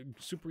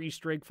super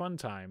Easter egg fun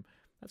time.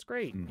 That's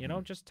great.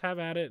 Mhm. Just have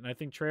at it. And I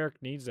think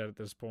Treyarch needs that at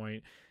this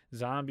point.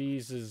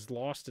 Zombies has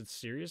lost its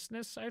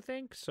seriousness, I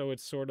think. So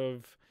it's sort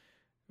of,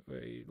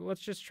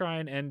 let's just try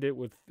and end it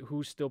with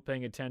who's still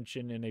paying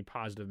attention in a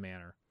positive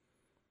manner.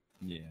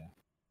 Yeah.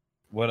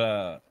 What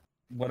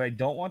I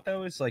don't want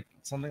though is like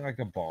something like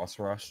a boss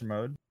rush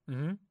mode.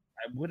 Mm-hmm.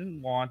 I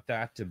wouldn't want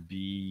that to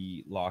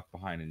be locked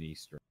behind an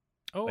Easter.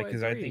 Oh, I Like,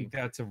 because agree.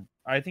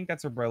 I think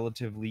that's a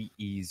relatively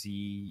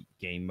easy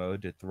game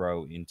mode to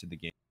throw into the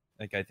game.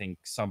 Like, I think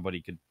somebody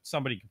could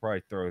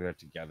probably throw that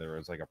together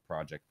as like a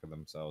project for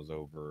themselves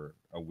over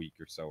a week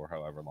or so, or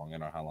however long. I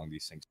don't know how long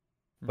these things.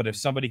 But Mm-hmm. if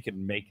somebody could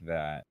make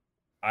that,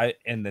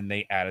 and then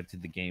they add it to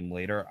the game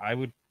later, I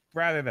would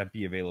rather that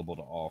be available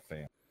to all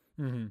fans.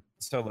 Mm-hmm.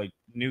 So like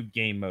new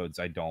game modes,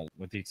 I don't,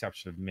 with the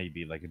exception of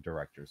maybe like a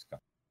director's cut.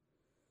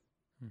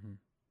 Mm-hmm.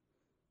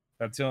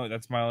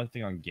 That's my only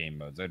thing on game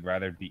modes. I'd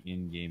rather it be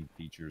in-game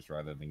features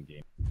rather than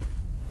game.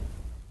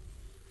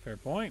 Fair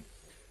point.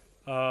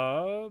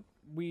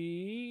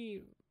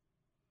 We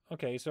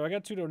okay. So I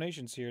got 2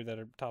 donations here that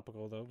are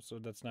topical though, so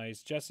that's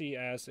nice. Jesse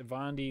asks, if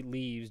Vondi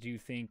leaves, do you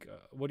think?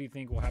 What do you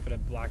think will happen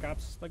at Black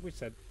Ops? Like we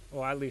said,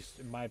 well, at least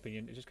in my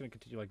opinion, it's just going to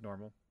continue like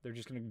normal. They're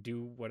just going to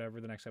do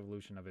whatever the next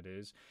evolution of it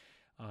is.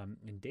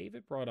 And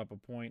David brought up a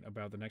point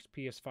about the next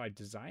PS5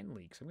 design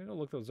leaks. I'm going to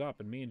look those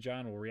up, and me and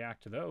John will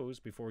react to those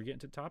before we get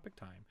into topic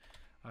time.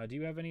 Do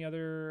you have any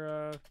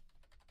other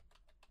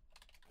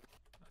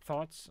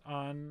thoughts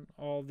on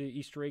all the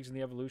Easter eggs and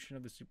the evolution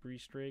of the Super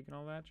Easter egg and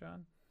all that,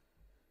 John?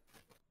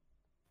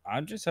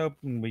 I'm just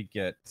hoping we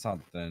get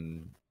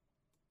something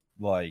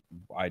like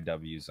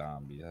IW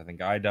Zombies. I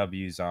think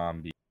IW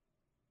Zombie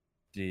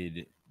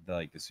did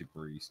like the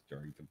Super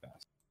Easter egg the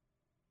best.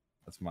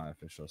 That's my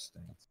official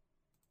stance.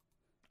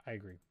 I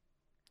agree.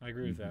 I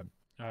agree with that.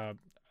 Mm-hmm.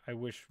 I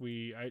wish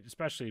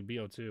especially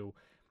BO2,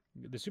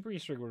 the Super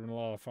Easter egg would have been a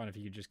lot of fun if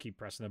you could just keep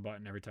pressing the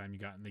button every time you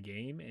got in the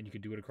game and you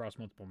could do it across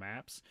multiple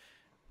maps.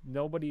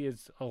 Nobody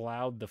is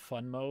allowed the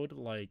fun mode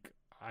like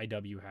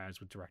IW has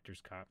with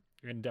Director's Cut.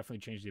 And definitely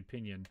changed the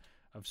opinion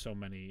of so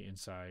many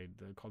inside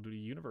the Call of Duty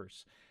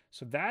universe.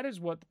 So that is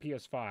what the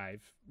PS5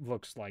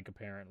 looks like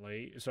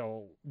apparently.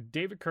 So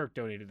David Kirk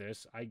donated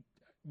this.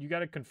 You got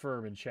to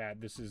confirm in chat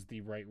this is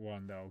the right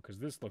one though, because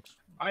this looks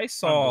I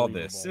saw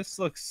this. unbelievable. This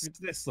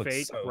looks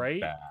Fake, so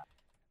right? bad.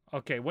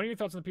 Okay, what are your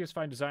thoughts on the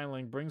PS5 design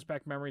link? Brings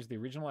back memories of the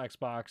original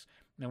Xbox.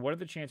 And what are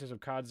the chances of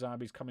COD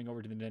Zombies coming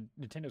over to the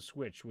Nintendo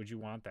Switch? Would you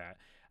want that?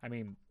 I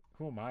mean,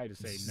 who am I to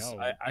say no?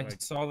 I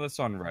Like, saw this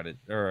on Reddit,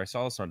 or I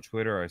saw this on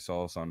Twitter. I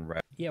saw this on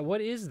Reddit. yeah,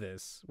 what is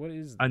this? What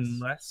is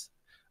this?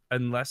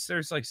 Unless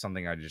there's like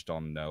something I just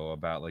don't know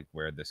about, like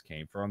where this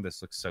came from.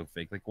 This looks so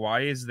fake. Like,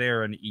 why is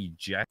there an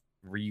eject,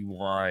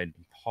 rewind,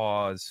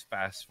 pause,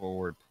 fast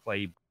forward,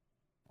 play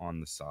on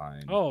the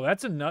side? Oh,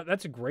 that's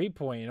a great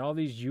point. And all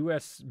these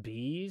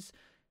USBs,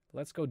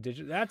 let's go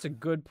digital. That's a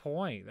good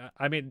point.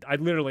 I mean, I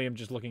literally am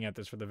just looking at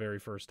this for the very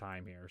first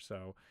time here.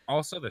 So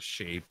Also, the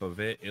shape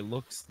of it.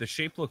 The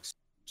shape looks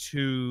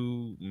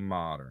too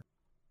modern.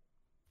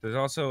 There's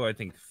also, I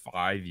think,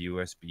 5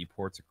 USB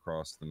ports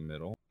across the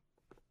middle.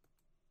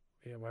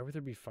 yeah, why would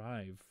there be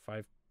five?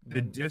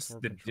 The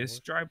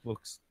disk drive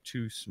looks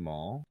too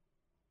small.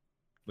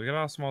 Look at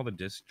how small the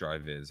disk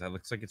drive is. That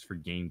looks like it's for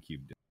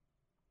GameCube.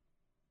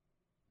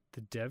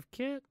 The dev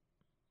kit,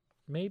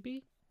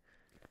 maybe.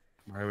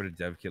 Why would a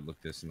dev kit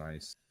look this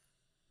nice?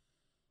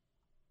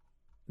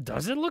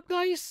 Does it look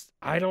nice?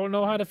 I don't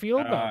know how to feel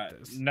about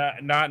this.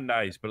 Not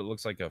nice, but it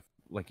looks like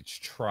it's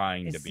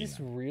trying to Is be this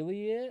nice.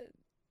 really it?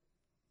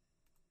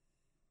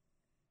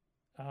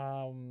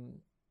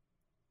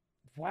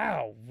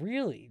 Wow,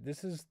 really?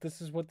 This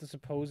is what the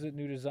supposed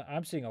new design.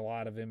 I'm seeing a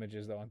lot of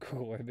images though on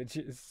Google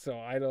Images, so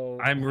I don't know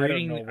what to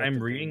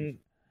believe.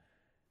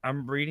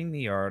 I'm reading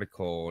the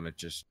article and it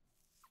just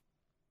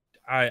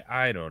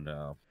I don't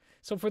know.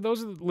 So for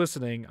those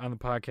listening on the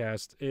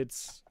podcast,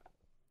 it's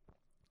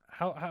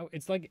how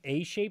it's like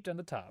A-shaped on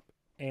the top,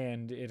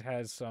 and it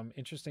has some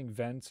interesting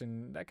vents,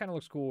 and that kind of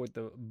looks cool with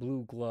the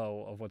blue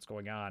glow of what's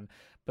going on.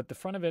 But the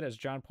front of it, as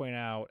John pointed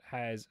out,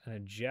 has an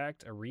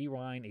eject, a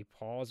rewind, a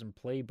pause, and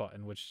play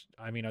button. Which,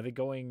 I mean, are they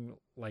going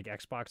like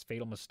Xbox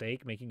Fatal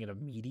Mistake, making it a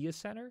media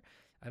center?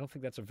 I don't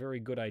think that's a very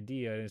good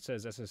idea. And it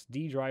says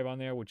SSD drive on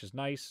there, which is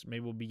nice.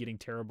 Maybe we'll be getting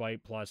terabyte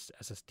plus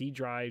SSD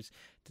drives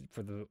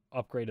for the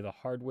upgrade of the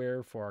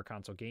hardware for our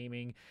console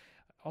gaming.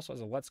 Also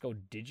has a Let's Go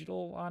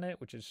Digital on it,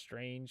 which is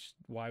strange.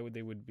 Why would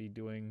they be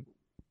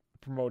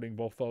promoting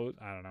both those?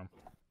 I don't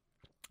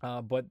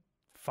know. But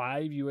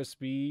 5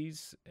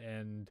 USBs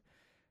and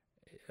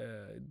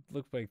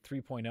looks like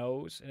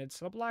 3.0s, and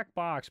it's a black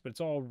box, but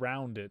it's all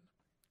rounded.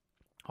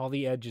 All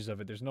the edges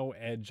of it. There's no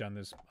edge on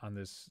this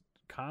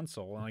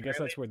console, and I guess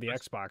that's where the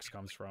Xbox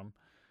comes from.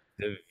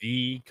 The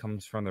V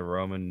comes from the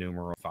Roman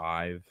numeral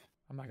 5.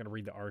 I'm not gonna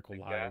read the article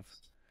live.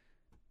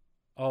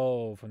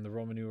 Oh, from the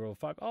Roman numeral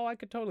 5. Oh, I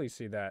could totally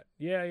see that.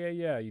 Yeah, yeah,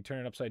 yeah. You turn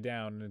it upside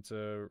down and it's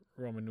a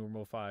Roman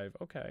numeral 5.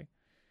 Okay.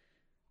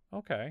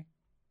 Okay.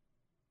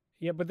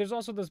 Yeah, but there's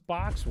also this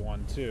box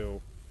one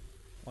too.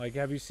 Like,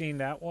 have you seen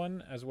that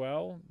one as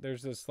well?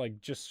 There's this like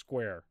just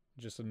square,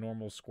 just a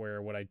normal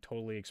square, what I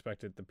totally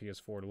expected the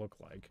PS4 to look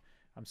like.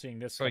 I'm seeing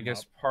this So I come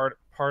guess up.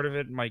 part of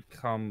it might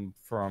come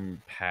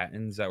from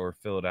patents that were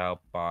filled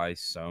out by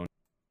Sony,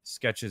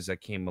 sketches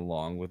that came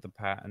along with the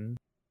patent.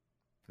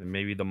 And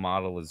maybe the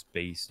model is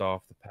based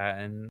off the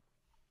patent.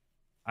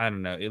 I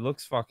don't know. It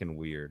looks fucking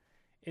weird.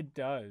 It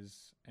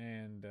does.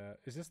 And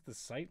is this the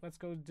site Let's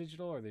Go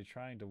Digital? Are they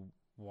trying to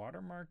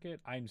watermark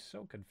it? I'm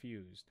so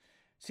confused.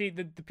 See,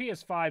 the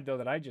PS5 though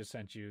that I just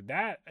sent you,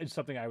 that is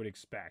something I would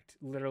expect.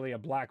 Literally a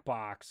black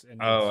box and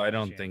no Oh, I CD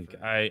don't think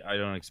chamfer. I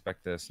don't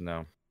expect this.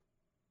 No,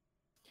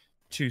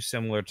 too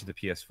similar to the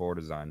PS4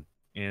 design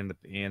and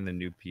the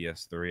new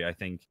PS3. I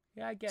think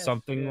Yeah, I guess. Yeah.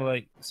 something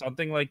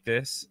like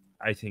this.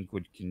 I think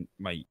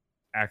might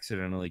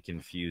accidentally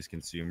confuse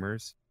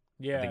consumers.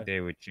 I Yeah. think they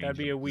would That'd change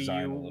be the a Wii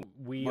design a little. U,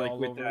 Wii Like all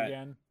with over that,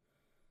 again.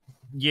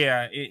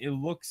 yeah, it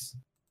looks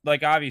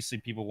like obviously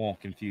people won't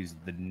confuse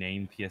the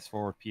name PS4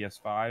 or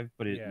PS5,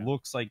 but it Yeah.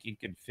 looks like it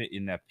could fit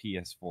in that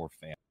PS4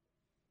 fan,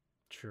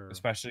 Sure.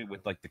 especially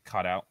with like the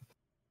cutout.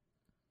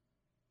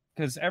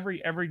 Because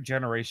every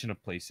generation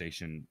of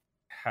PlayStation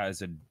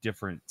has a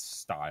different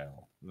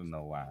style than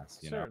the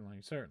last. You know,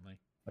 Certainly, certainly.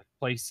 like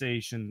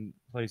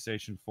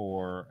PlayStation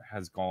 4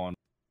 has gone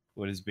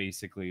what is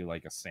basically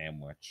like a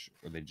sandwich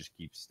where they just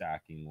keep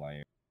stacking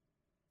layers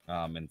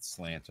and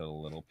slanted a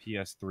little.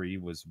 PS3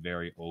 was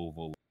very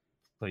oval.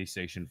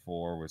 PlayStation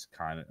 4 was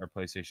kind of, or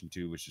PlayStation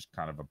 2 was just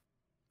kind of a,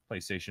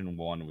 PlayStation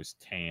 1 was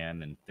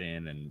tan and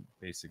thin and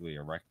basically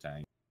a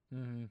rectangle.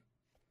 Mm-hmm.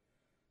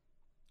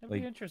 That'd be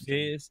Like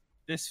interesting.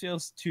 this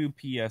feels too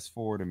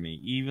PS4 to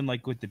me. Even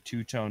like with the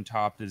two-tone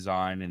top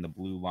design and the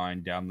blue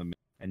line down the middle,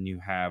 and you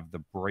have the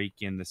break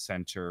in the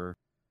center.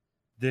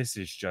 This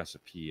is just a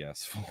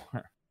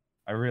PS4.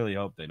 I really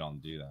hope they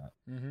don't do that.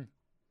 Mm-hmm.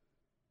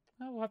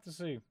 Well, we'll have to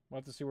see. We'll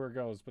have to see where it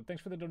goes. But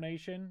thanks for the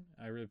donation.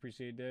 I really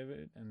appreciate it,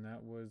 David. And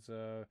that was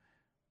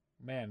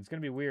man, it's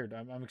gonna be weird.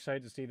 I'm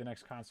excited to see the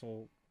next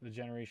console, the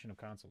generation of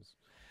consoles.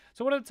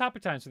 So what are the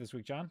topic times for this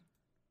week, John?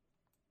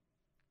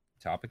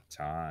 Topic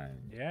time.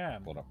 Yeah.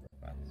 Pulled up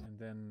real fast. And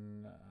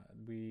then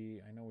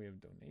I know we have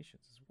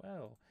donations as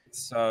well.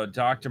 So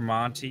Dr.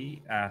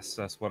 Monty asks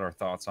us what our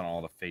thoughts on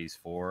all the Phase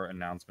 4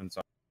 announcements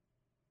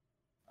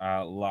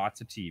are.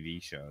 Lots of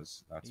TV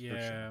shows, that's for sure.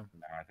 Yeah.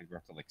 Now I think we're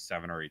up to like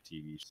 7 or 8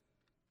 TV shows.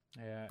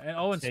 Yeah. And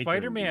oh, and Take it or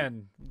Spider leave it.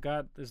 Man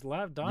got his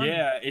lab done.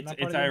 Yeah, Not part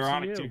it's of the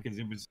ironic too MCU. because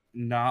it was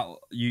not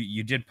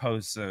you did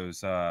post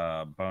those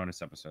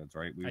bonus episodes,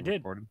 right? We I did.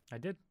 recorded. I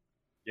did.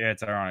 Yeah,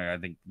 it's ironic.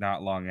 I think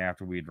not long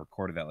after we had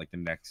recorded that, like the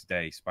next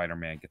day,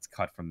 Spider-Man gets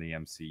cut from the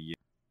MCU.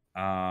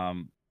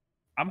 I'm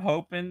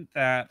hoping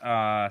that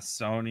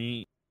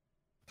Sony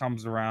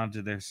comes around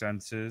to their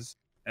senses.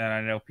 And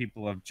I know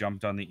people have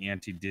jumped on the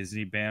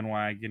anti-Disney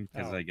bandwagon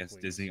because Oh, I guess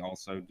please. Disney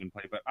also didn't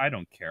play, but I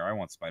don't care. I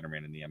want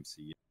Spider-Man in the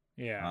MCU.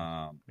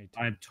 Yeah. Me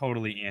too. I'm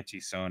totally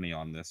anti-Sony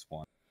on this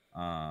one.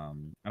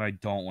 And I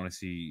don't want to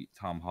see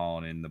Tom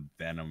Holland in the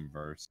Venom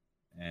verse.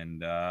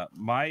 And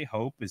my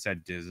hope is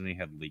that Disney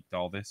had leaked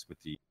all this with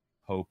the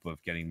hope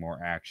of getting more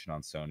action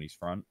on Sony's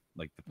front.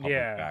 Like the public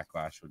Yeah.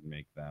 backlash would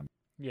make them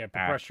Yeah. Put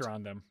act. pressure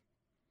on them.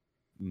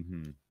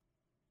 Mm-hmm.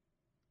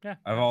 Yeah.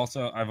 I've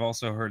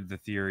also heard the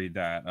theory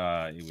that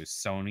it was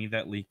Sony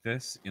that leaked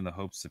this in the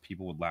hopes that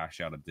people would lash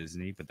out at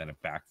Disney, but then it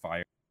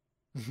backfired.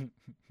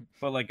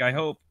 But like I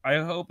hope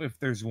if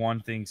there's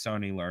one thing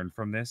Sony learned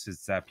from this,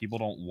 is that people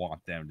don't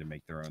want them to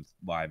make their own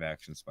live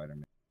action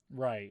Spider-Man.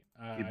 Right.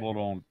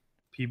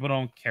 People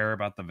don't care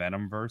about the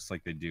Venom verse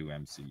like they do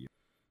MCU.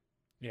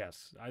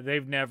 Yes.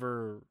 They've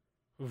never.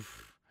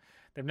 Oof,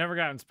 they've never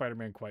gotten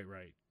Spider-Man quite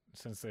right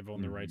since they've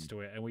owned the rights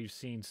to it, and we've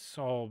seen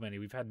so many.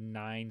 We've had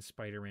 9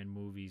 Spider-Man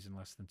movies in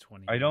less than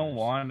 20 years. I don't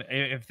want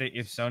if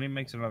Sony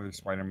makes another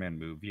Spider-Man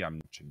movie, I'm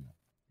watching that.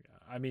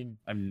 Yeah, I mean,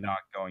 I'm not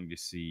going to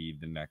see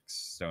the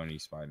next Sony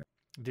Spider.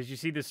 Did you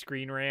see the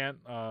Screen Rant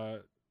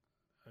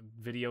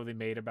video they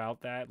made about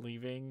that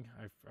leaving?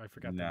 I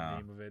forgot the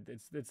name of it.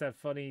 It's that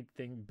funny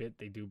bit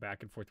they do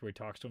back and forth where he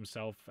talks to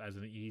himself as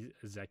an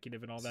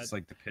executive and all that. It's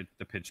like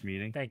the pitch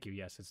meeting. Thank you.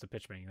 Yes, it's the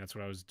pitch meeting. That's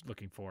what I was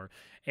looking for.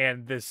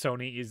 And the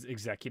Sony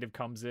executive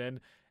comes in,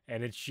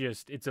 and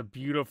it's a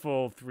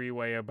beautiful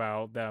 3-way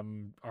about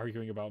them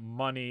arguing about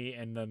money,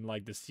 and then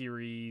like the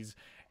series,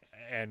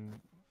 and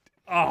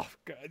oh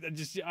God,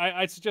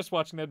 I suggest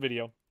watching that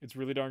video. It's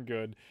really darn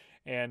good.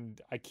 And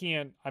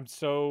I'm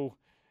so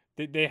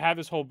they have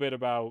this whole bit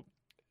about,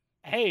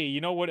 hey, you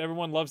know what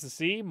everyone loves to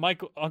see?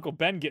 Uncle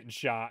Ben getting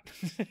shot.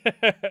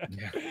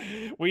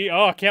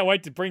 Yeah. Can't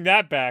wait to bring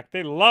that back.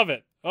 They love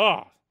it.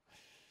 Oh.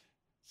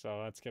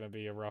 So that's going to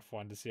be a rough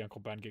one to see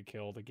Uncle Ben get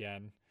killed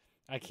again.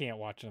 I can't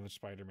watch another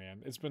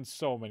Spider-Man. It's been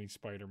so many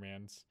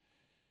Spider-Mans.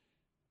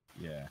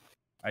 Yeah.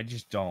 I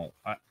just don't.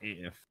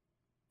 If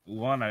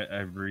one,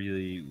 I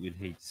really would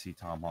hate to see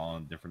Tom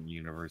Holland in a different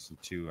universe,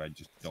 and two, I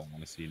just don't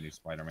want to see a new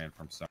Spider-Man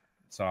from Sony.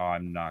 so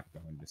I'm not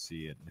going to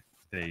see it if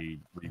they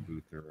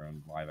reboot their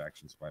own live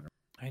action Spider-Man.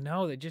 I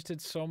know they just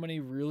did so many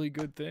really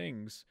good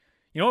things.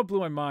 You know what blew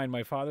my mind?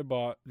 My father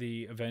bought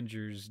the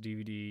Avengers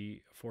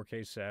DVD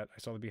 4K set. I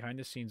saw the behind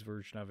the scenes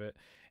version of it,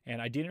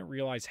 and I didn't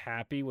realize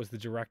Happy was the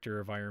director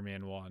of Iron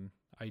Man 1.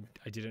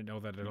 I didn't know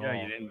that at Yeah, you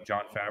all. didn't,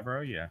 John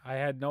Favreau. Yeah, I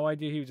had no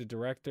idea he was a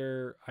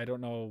director. I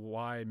don't know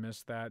why I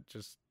missed that.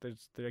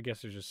 I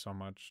guess there's just so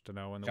much to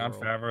know in the John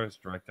world. Favreau has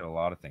directed a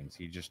lot of things.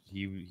 He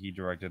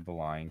directed The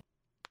Lion,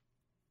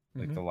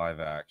 like the live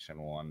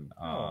action one.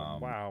 Oh,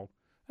 wow.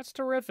 That's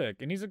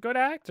terrific. And he's a good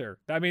actor.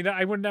 I mean,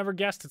 I would never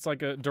guessed it's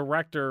like a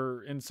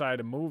director inside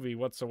a movie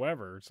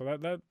whatsoever. So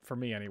that for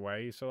me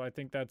anyway. So I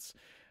think that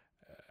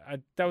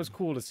was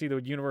cool to see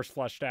the universe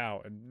fleshed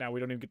out. And now we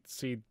don't even get to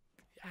see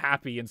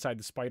Happy inside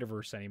the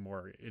Spider-Verse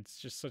anymore. It's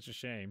just such a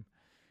shame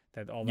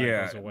that all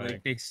that goes away.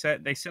 Like they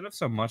set up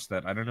so much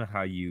that I don't know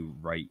how you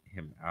write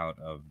him out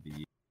of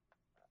the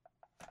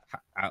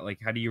like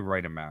how do you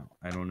write him out?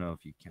 I don't know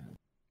if you can.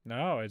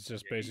 No, it's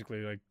just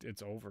basically like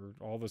it's over.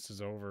 All this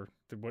is over.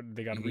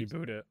 They got to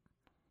reboot it.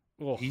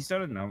 Ugh. He's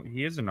done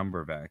he has a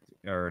number of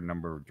a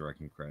number of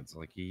directing credits.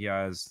 Like he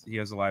has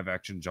a live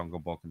action Jungle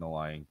Book and The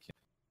Lion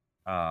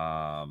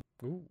King.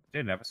 Ooh.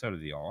 Did an episode of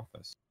The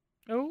Office.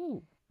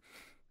 Oh.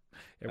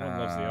 Everyone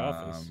loves The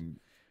Office.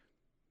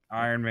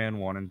 Iron Man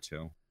 1 and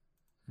 2.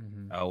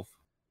 Elf.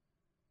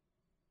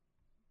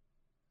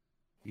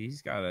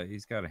 He's got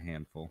a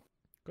handful.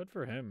 Good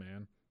for him,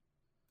 man.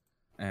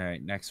 All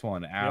right, next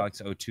one.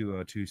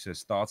 Alex0202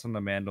 says thoughts on the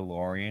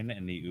Mandalorian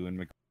and the Ewan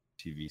McGregor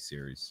TV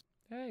series.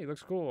 Hey,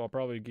 looks cool. I'll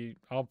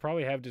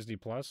probably have Disney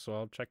Plus, so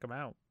I'll check them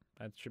out.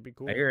 That should be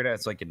cool. I hear it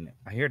has like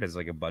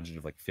a budget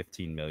of like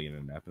 15 million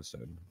an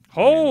episode.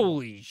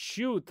 Holy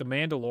shoot, the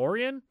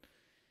Mandalorian?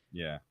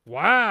 Yeah.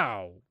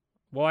 Wow.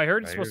 Well, I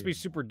heard it's supposed to be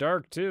super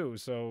dark too,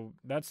 so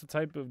that's the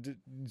type of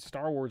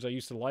Star Wars I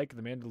used to like.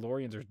 The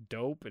Mandalorians are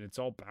dope, and it's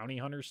all bounty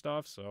hunter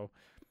stuff. So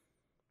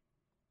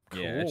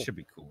cool. Yeah, it should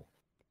be cool.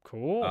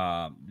 Cool.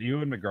 The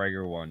Ewan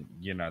McGregor one,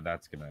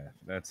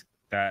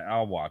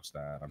 I'll watch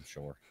that. I'm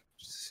sure.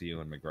 Just to see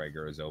Ewan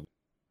McGregor as Obi.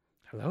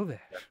 Hello there.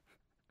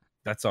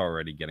 That's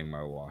already getting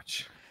my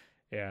watch.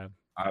 Yeah.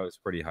 I was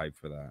pretty hyped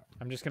for that.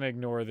 I'm just gonna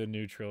ignore the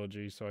new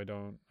trilogy, so I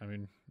don't. I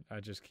mean, I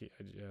just keep.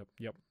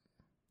 Yep.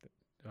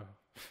 Oh.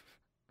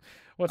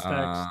 What's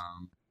next?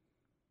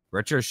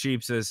 Retro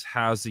Sheep says,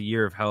 "How's the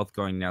year of health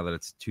going now that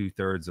it's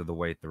 2/3 of the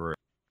way through?"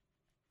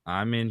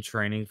 I'm in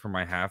training for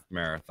my half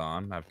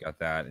marathon. I've got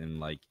that in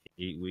like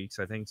 8 weeks,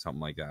 I think,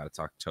 something like that. It's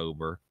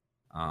October.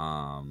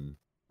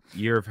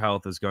 Year of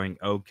health is going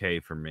okay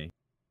for me.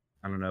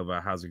 I don't know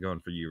about how's it going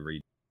for you,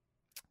 Reed.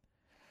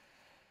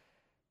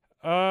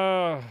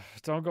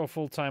 Don't go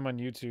full time on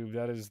YouTube.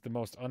 That is the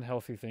most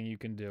unhealthy thing you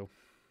can do.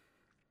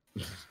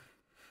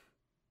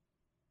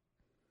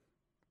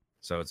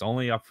 So it's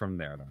only up from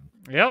there then.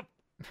 Yep.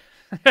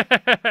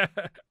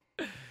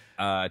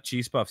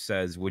 Cheese Buff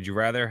says, would you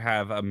rather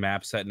have a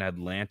map set in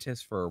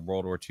Atlantis for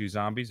World War II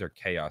zombies or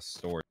Chaos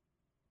story?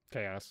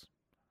 Chaos.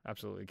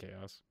 Absolutely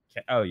chaos.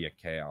 Oh yeah,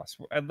 Chaos.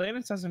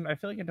 Atlantis doesn't, I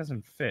feel like it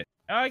doesn't fit.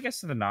 I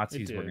guess the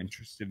Nazis were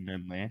interested in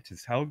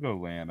Atlantis.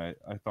 Helgoland, I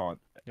thought.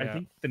 Yeah. I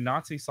think the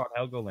Nazis thought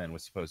Helgoland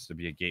was supposed to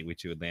be a gateway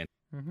to Atlantis,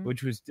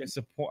 which was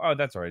disappointing. Oh,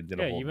 that's right.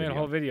 Yeah, you made a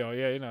whole video.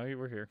 Yeah, you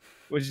were here.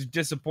 Which is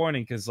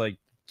disappointing because like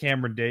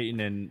Cameron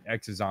Dayton and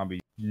Ex-Zombie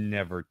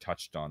never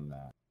touched on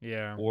that.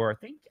 Yeah. Or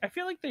I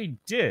feel like they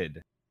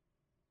did.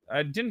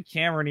 Didn't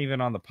Cameron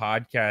even on the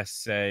podcast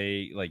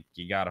say like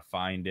you gotta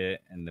find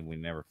it, and then we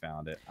never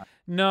found it?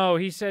 No,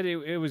 he said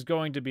it was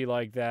going to be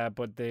like that,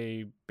 but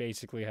they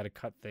basically had to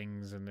cut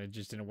things, and it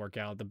just didn't work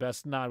out. The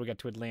best nod we got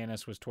to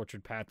Atlantis was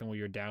Tortured Path, and when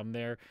we were down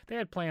there, they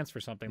had plans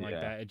for something like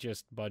that. It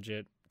just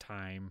budget,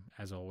 time,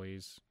 as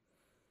always.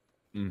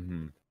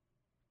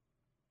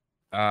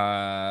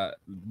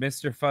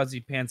 Mr.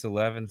 Fuzzy Pants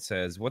 11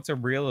 says, "What's a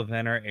real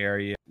event or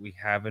area we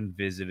haven't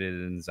visited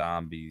in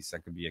zombies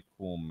that could be a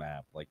cool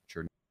map like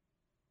Chernobyl?"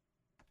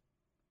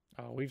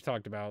 Oh, we've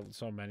talked about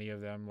so many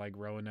of them, like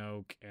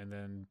Roanoke and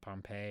then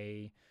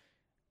Pompeii.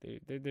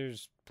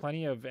 There's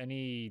plenty of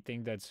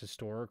anything that's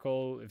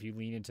historical. If you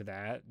lean into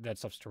that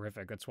stuff's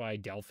terrific. That's why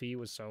Delphi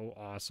was so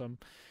awesome.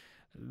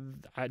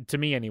 To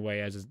me,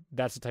 anyway,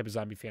 that's the type of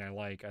zombie fan I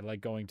like. I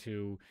like going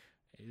to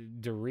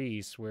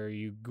Derice, where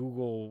you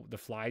Google the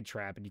fly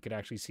trap and you could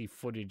actually see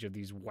footage of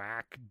these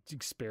whack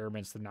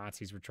experiments the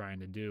Nazis were trying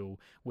to do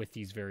with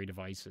these very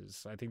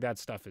devices. I think that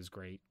stuff is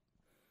great.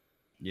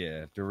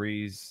 Yeah,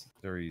 Derice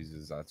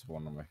is that's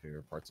one of my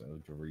favorite parts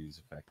of Derice.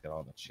 The fact that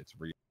all that shit's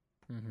real.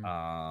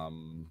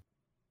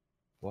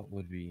 What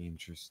would be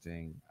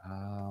interesting?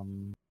 I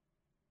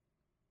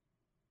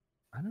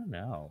don't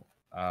know.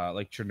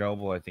 Like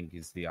Chernobyl, I think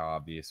is the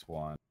obvious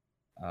one.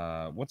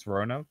 What's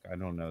Roanoke? I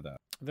don't know that.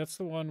 That's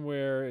the one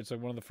where it's like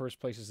one of the first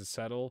places to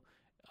settle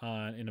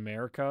in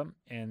America,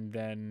 and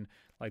then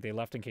like they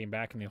left and came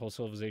back, and the whole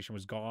civilization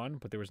was gone,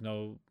 but there was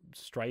no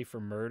strife or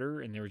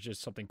murder, and there was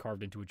just something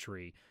carved into a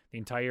tree. The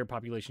entire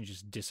population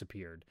just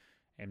disappeared,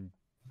 and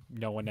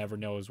no one ever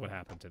knows what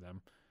happened to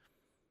them.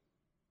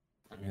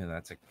 Yeah,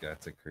 that's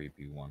a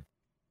creepy one.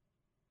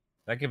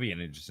 That could be an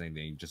interesting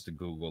thing, just to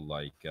Google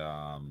like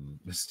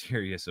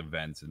mysterious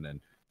events and then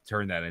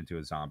turn that into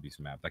a zombies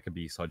map. That could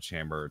be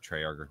Sledgehammer or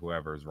Treyarch or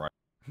whoever is right.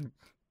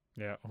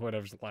 Yeah,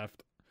 whatever's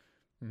left.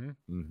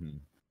 Mm-hmm.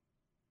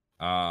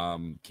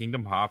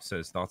 Kingdom Hop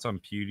says thoughts on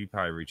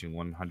PewDiePie reaching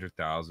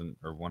 100,000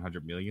 or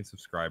 100 million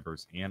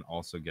subscribers and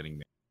also getting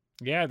married.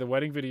 Yeah, the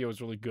wedding video was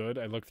really good.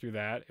 I looked through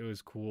that. It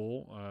was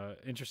cool.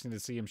 Interesting to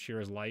see him share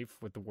his life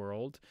with the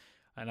world.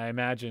 And I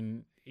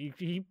imagine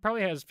he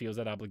probably feels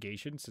that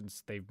obligation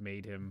since they've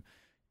made him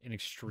an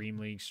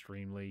extremely,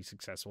 extremely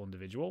successful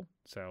individual.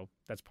 So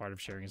that's part of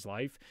sharing his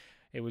life.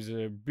 It was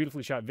a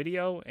beautifully shot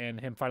video,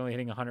 and him finally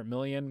hitting 100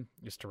 million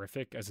is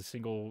terrific as a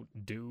single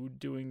dude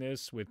doing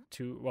this with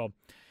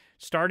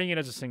starting it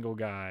as a single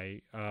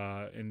guy,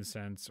 in the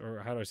sense,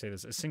 or how do I say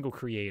this? A single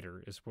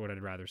creator is what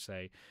I'd rather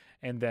say.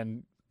 And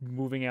then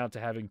moving out to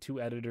having two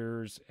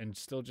editors and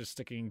still just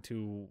sticking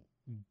to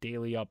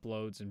daily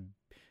uploads and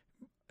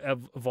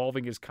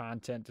evolving his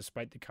content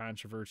despite the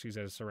controversies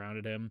that have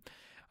surrounded him.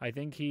 I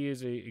think he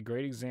is a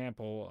great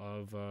example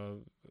of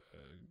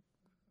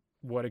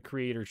what a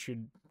creator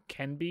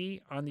can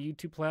be on the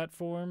YouTube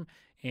platform,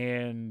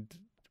 and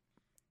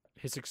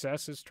his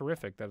success is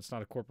terrific. That it's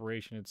not a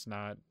corporation, it's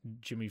not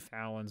Jimmy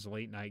Fallon's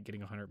late night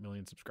getting 100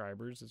 million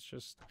subscribers. It's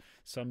just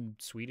some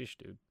Swedish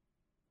dude.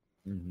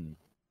 Mm-hmm.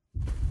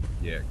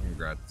 Yeah,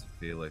 congrats to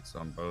Felix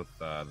on both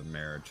the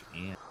marriage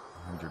and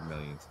 100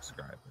 million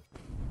subscribers.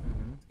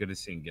 Mm-hmm. It's good to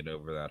see him get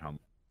over that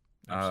hump.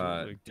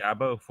 Absolutely.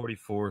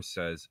 Dabo44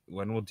 says,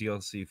 "When will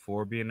DLC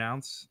 4 be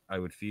announced? I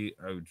would feel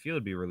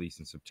it'd be released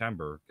in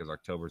September because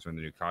October is when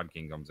the new COD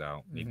King comes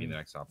out. Maybe the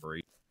next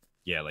operation.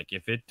 Yeah, like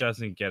if it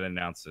doesn't get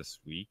announced this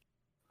week,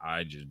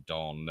 I just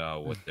don't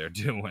know what they're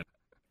doing.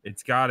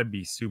 It's got to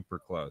be super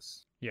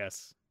close."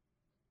 Yes.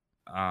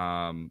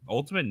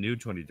 Ultimate New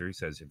 23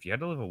 says, "If you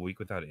had to live a week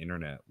without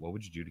internet, what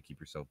would you do to keep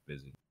yourself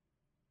busy?"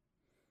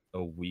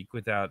 A week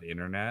without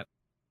internet?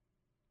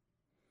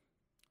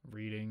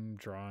 Reading,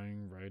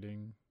 drawing,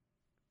 writing.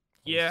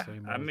 Yeah,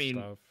 I mean,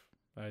 stuff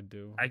I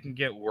do. I can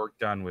get work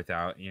done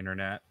without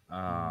internet.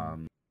 I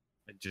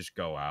just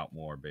go out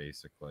more,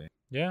 basically.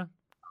 Yeah,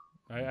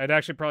 I'd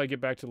actually probably get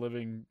back to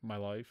living my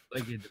life.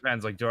 Like it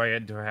depends. Like, do I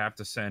have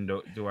to spend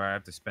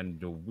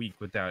a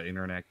week without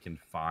internet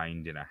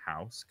confined in a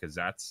house? Because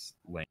that's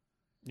lame.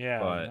 Yeah,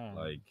 But no,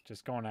 like,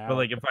 just going out. but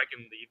like, if I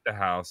can leave the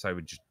house, I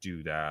would just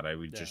do that. I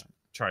would just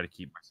try to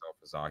keep myself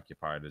as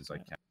occupied as I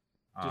can.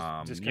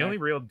 Just the only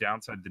real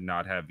downside to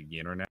not having the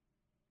internet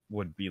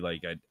would be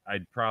like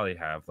I'd probably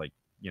have like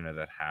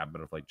that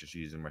habit of like just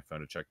using my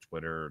phone to check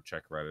Twitter or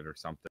check Reddit or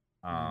something,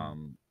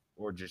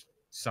 or just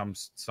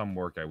some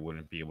work I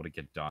wouldn't be able to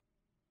get done.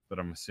 But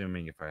I'm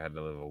assuming if I had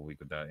to live a week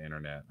without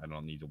internet, I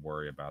don't need to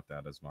worry about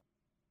that as much.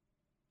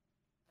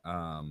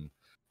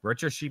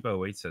 Retro Sheep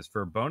 08 says,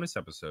 for a bonus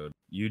episode,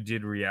 you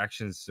did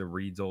reactions to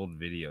Reed's old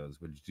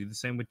videos. Would you do the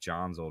same with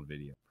John's old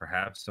video?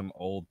 Perhaps some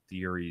old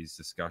theories,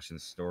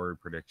 discussions, story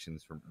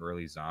predictions from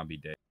early zombie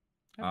days.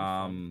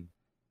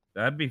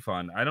 That'd be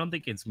fun. I don't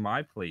think it's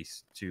my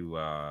place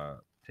to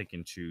pick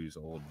and choose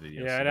old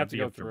videos. Yeah, I'd have to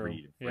go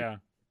through. Yeah,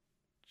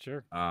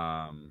 sure.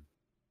 I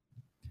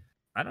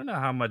don't know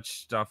how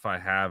much stuff I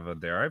have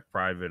there. I've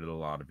privated a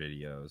lot of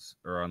videos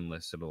or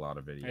unlisted a lot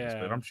of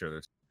videos, but I'm sure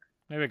there's.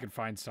 Maybe I could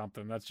find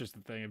something. That's just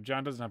the thing. If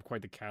John doesn't have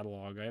quite the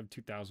catalog, I have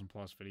 2,000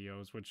 plus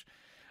videos, which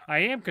I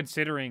am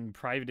considering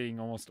privating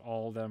almost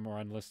all of them or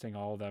unlisting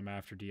all of them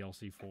after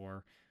DLC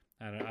 4.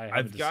 And I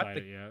haven't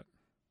decided yet.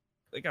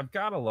 Like, I've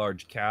got a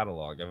large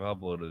catalog. I've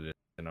uploaded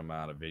an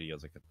amount of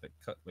videos, like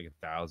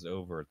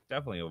 1,000,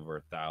 definitely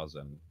over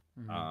 1,000.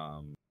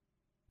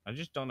 I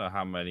just don't know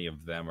how many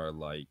of them are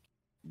like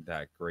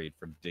that great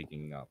for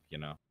digging up,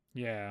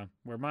 Yeah,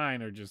 where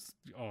mine are just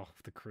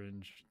the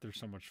cringe. They're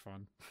so much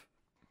fun.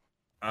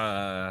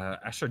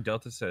 Astro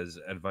Delta says,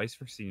 advice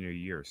for senior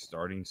year,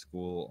 starting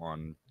school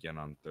on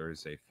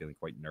Thursday, feeling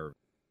quite nervous.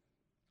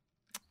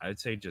 I'd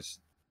say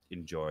just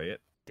enjoy it.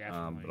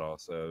 Definitely. But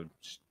also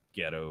just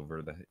get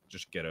over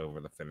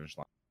the finish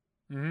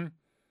line.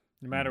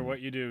 No matter what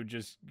you do,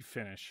 just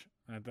finish.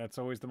 That's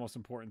always the most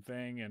important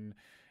thing. And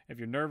if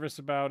you're nervous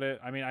about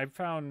it, I mean, I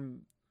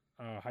found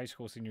high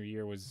school senior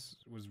year was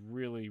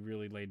really,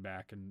 really laid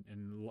back and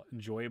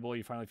enjoyable.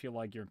 You finally feel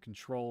like you're in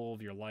control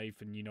of your life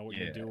and you know what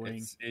you're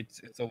doing.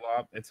 It's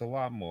a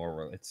lot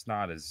more. It's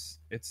not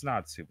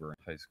super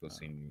high school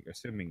senior,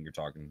 assuming you're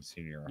talking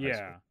senior high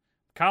school.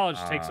 College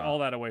takes all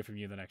that away from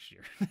you the next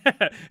year.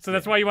 So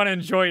that's why you want to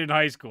enjoy it in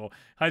high school.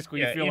 High school,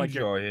 you feel like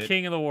you're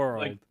king of the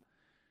world. Like,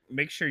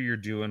 make sure you're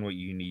doing what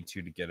you need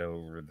to get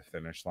over the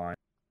finish line,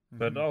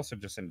 but also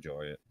just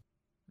enjoy it.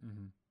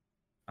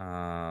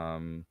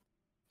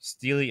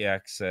 Steely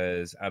X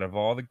says, out of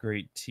all the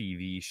great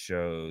TV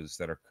shows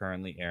that are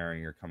currently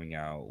airing or coming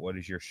out, what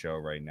is your show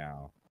right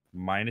now?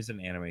 Mine is an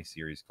anime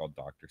series called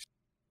Doctor.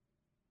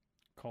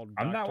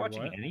 I'm not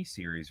watching any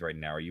series right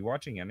now. Are you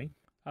watching any?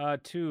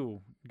 2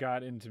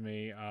 got into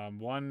me.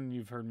 One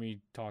you've heard me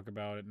talk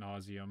about ad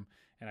nauseum,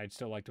 and I'd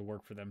still like to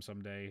work for them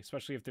someday,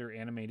 especially if their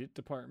animated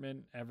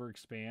department ever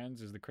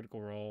expands. Is the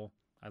Critical Role.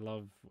 I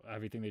love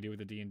everything they do with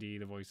the D&D,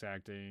 the voice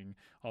acting,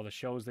 all the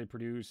shows they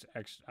produce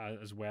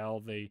as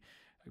well.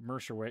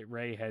 Mercer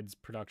Ray heads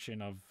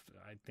production of,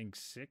 I think,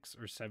 6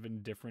 or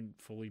 7 different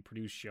fully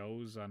produced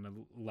shows on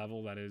a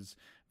level that is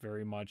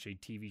very much a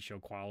TV show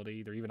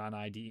quality. They're even on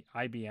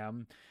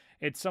IBM.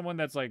 It's someone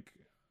that's like,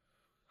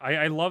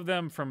 I love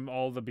them from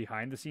all the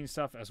behind the scenes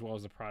stuff as well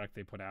as the product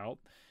they put out.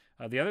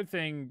 The other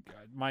thing,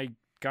 my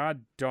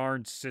god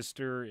darn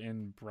sister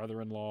and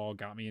brother-in-law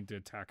got me into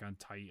Attack on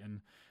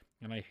Titan,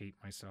 and I hate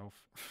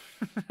myself.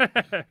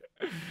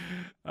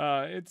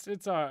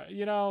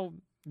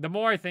 The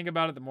more I think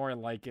about it, the more I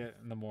like it,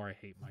 and the more I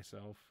hate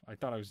myself. I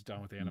thought I was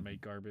done with anime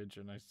garbage,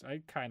 and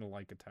I kind of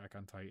like Attack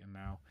on Titan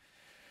now.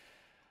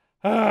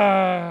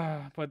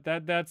 But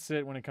that's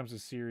it when it comes to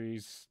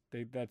series.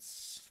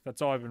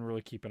 That's all I've been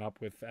really keeping up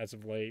with as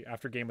of late.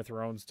 After Game of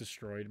Thrones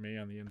destroyed me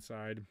on the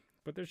inside,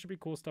 but there should be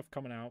cool stuff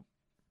coming out.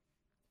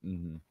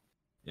 Mm-hmm.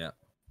 Yeah,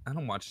 I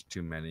don't watch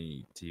too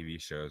many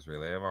TV shows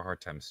really. I have a hard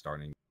time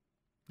starting.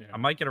 Yeah. I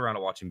might get around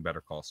to watching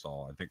Better Call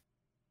Saul. I think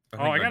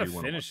I gotta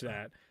finish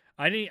that.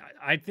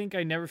 I think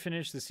I never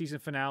finished the season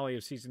finale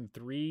of season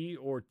 3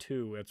 or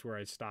 2. That's where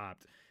I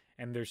stopped.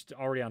 And they're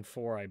already on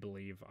 4, I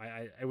believe.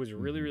 It was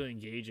really, really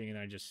engaging, and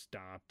I just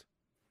stopped.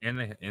 And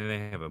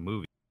they have a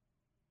movie.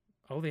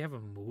 Oh, they have a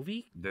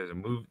movie? There's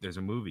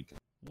a movie.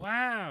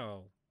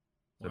 Wow.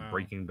 The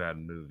Breaking Bad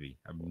movie.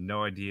 I have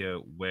no idea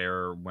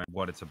where, when,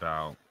 what it's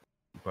about,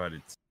 but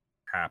it's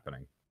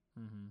happening.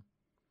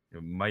 Mm-hmm.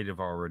 It might have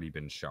already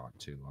been shot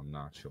too. I'm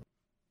not sure.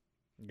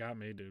 Got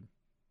me, dude.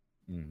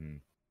 Mm-hmm.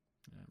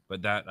 Yeah.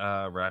 But that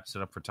wraps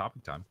it up for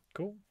topic time.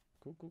 Cool.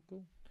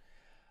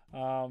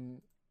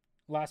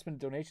 Last minute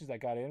donations that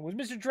got in was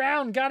Mr.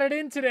 Drown got it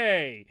in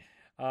today.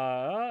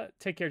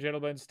 Take care,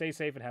 gentlemen. Stay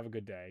safe and have a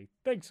good day.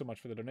 Thanks so much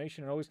for the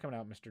donation and always coming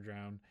out, Mr.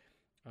 Drown.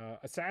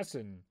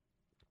 Assassin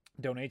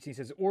donates. He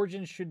says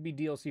Origins should be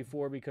DLC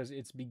 4 because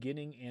it's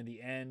beginning and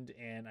the end,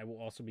 and I will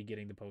also be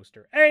getting the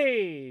poster.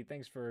 Hey,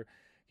 thanks for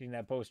getting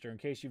that poster. In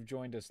case you've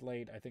joined us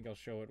late, I think I'll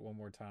show it one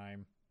more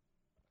time.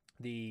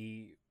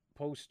 The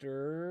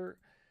poster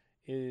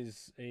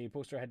is a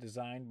poster I had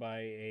designed by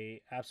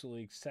a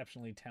absolutely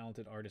exceptionally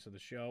talented artist of the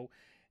show.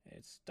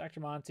 It's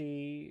Dr.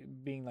 Monty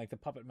being like the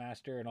puppet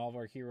master and all of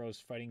our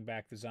heroes fighting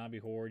back the zombie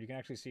horde. You can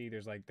actually see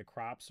there's like the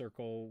crop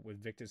circle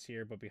with Victus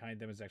here, but behind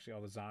them is actually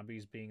all the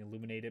zombies being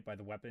illuminated by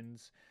the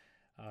weapons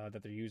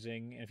that they're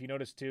using. And if you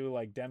notice too,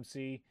 like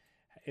Dempsey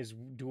is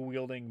dual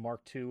wielding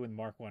Mark II and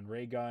Mark I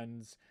ray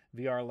guns.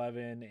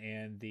 VR11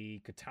 and the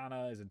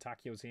katana is in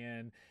Takio's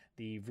hand.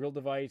 The Vril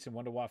device and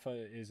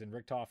Wunderwaffe is in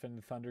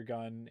Richthofen, Thunder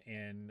Gun,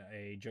 and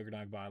a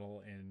Juggernaut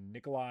bottle in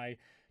Nikolai.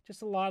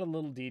 Just a lot of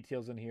little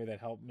details in here that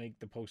help make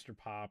the poster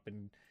pop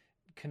and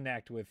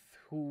connect with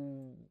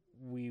who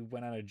we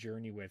went on a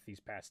journey with these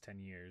past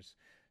 10 years.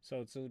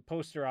 So it's a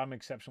poster I'm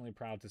exceptionally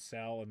proud to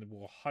sell, and it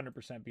will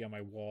 100% be on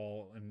my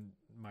wall in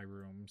my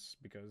rooms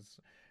because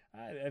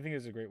I think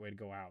it's a great way to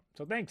go out.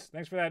 So thanks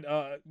for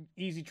that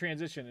easy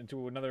transition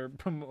into another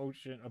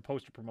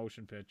poster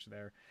promotion pitch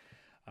there.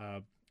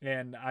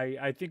 And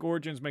I think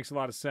Origins makes a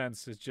lot of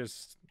sense. It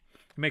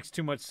makes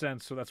too much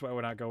sense, so that's why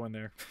we're not going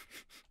there.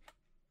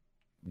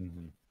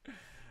 Mm-hmm.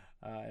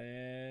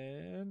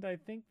 And I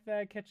think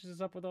that catches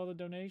us up with all the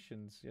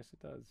donations. Yes, it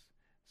does.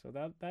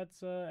 So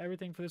that's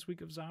everything for this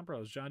week of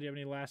Zombros. John, do you have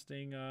any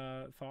lasting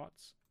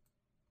thoughts?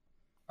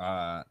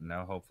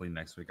 No. Hopefully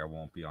next week I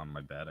won't be on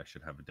my bed. I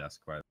should have a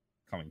desk by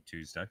coming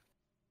Tuesday.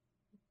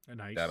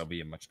 Nice. That'll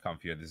be much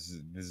comfier. This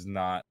is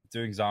not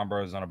doing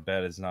Zombros on a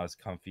bed is not as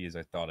comfy as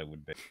I thought it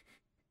would be.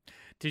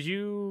 Did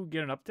you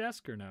get an up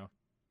desk or no?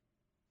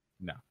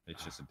 No,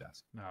 it's just a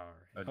desk. No,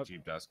 right. A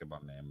cheap desk I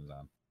bought on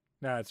Amazon.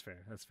 No, that's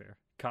fair.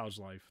 College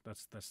life.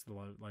 That's the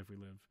life we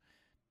live.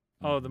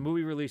 Oh, the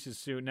movie releases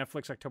soon.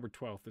 Netflix October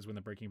 12th is when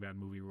the Breaking Bad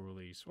movie will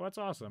release. Well, that's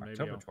awesome.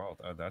 October 12th.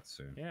 Oh, that's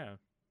soon. Yeah,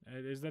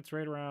 that's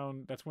right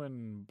around. That's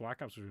when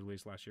Black Ops was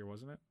released last year,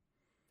 wasn't it?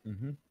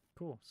 Mm-hmm.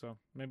 Cool. So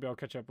maybe I'll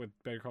catch up with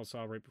Better Call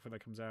Saul right before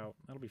that comes out.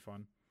 That'll be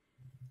fun.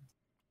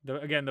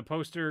 The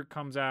poster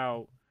comes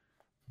out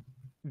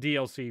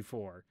DLC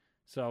 4.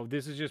 So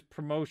this is just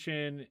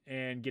promotion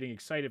and getting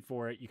excited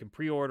for it. You can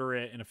pre-order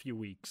it in a few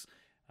weeks.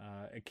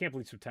 I can't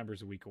believe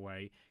September's a week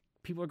away.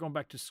 People are going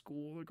back to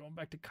school. They're going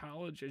back to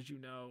college, as you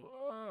know.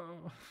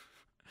 Oh,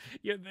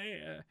 you're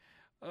there.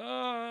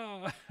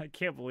 Oh, I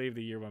can't believe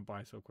the year went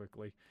by so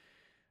quickly.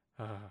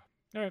 All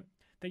right.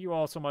 Thank you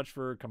all so much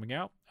for coming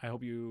out. I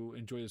hope you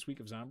enjoy this week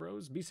of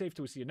Zombros. Be safe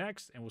till we see you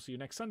next, and we'll see you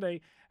next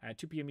Sunday at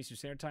 2 p.m. Eastern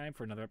Standard Time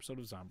for another episode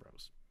of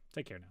Zombros.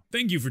 Take care now.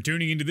 Thank you for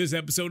tuning into this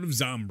episode of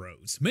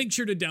Zombros. Make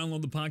sure to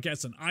download the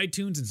podcast on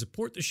iTunes and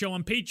support the show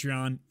on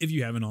Patreon if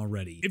you haven't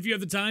already. If you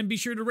have the time, be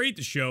sure to rate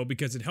the show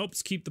because it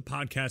helps keep the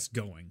podcast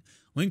going.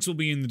 Links will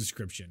be in the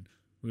description.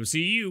 We will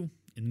see you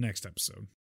in the next episode.